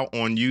 Check it out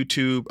on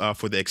YouTube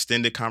for the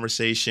extended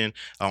conversation.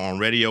 On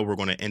radio, we're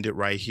going to end it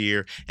right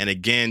here. And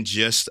again,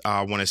 just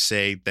want to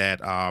say that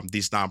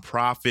these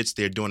nonprofits,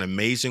 they're doing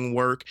amazing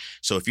work.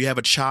 So if you have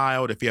a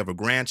child, if you have a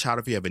grandchild,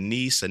 if you have a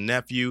niece, a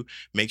nephew,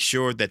 make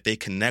sure that they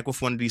connect with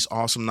one of these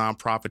awesome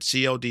nonprofits,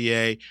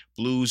 CLDA,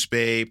 Blues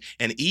Babe.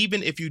 And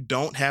even if you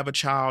don't have a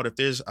child, if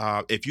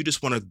you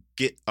just want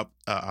to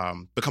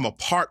become a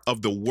part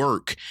of the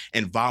work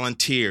and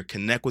volunteer,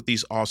 connect with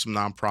these awesome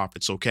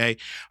nonprofits, okay?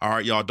 All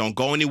right, y'all, don't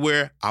go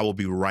anywhere. I will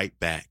be right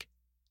back.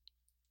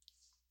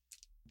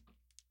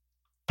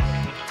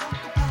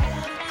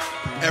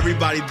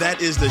 Everybody,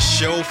 that is the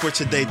show for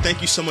today.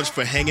 Thank you so much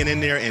for hanging in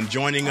there and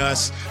joining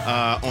us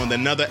on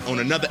another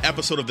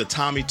episode of the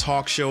TOMMIE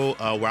Talk Show,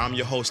 where I'm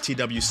your host,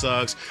 TW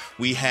Suggs.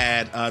 We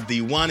had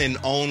the one and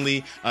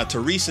only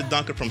Teresa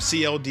Duncan from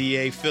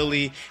CLDA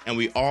Philly, and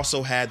we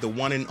also had the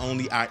one and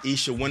only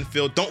Aisha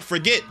Winfield. Don't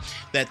forget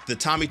that the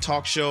TOMMIE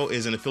Talk Show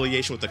is in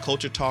affiliation with the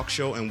Culture Talk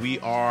Show, and we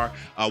are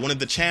one of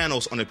the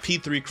channels on a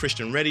P3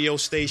 Christian radio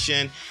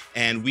station,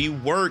 and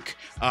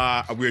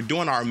we're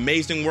doing our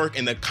amazing work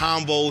in the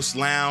Convos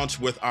Lounge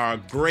with our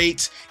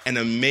great and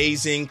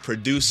amazing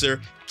producer,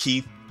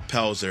 Keith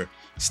Pelzer.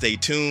 Stay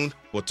tuned.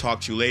 We'll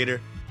talk to you later.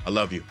 I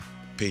love you.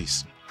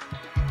 Peace.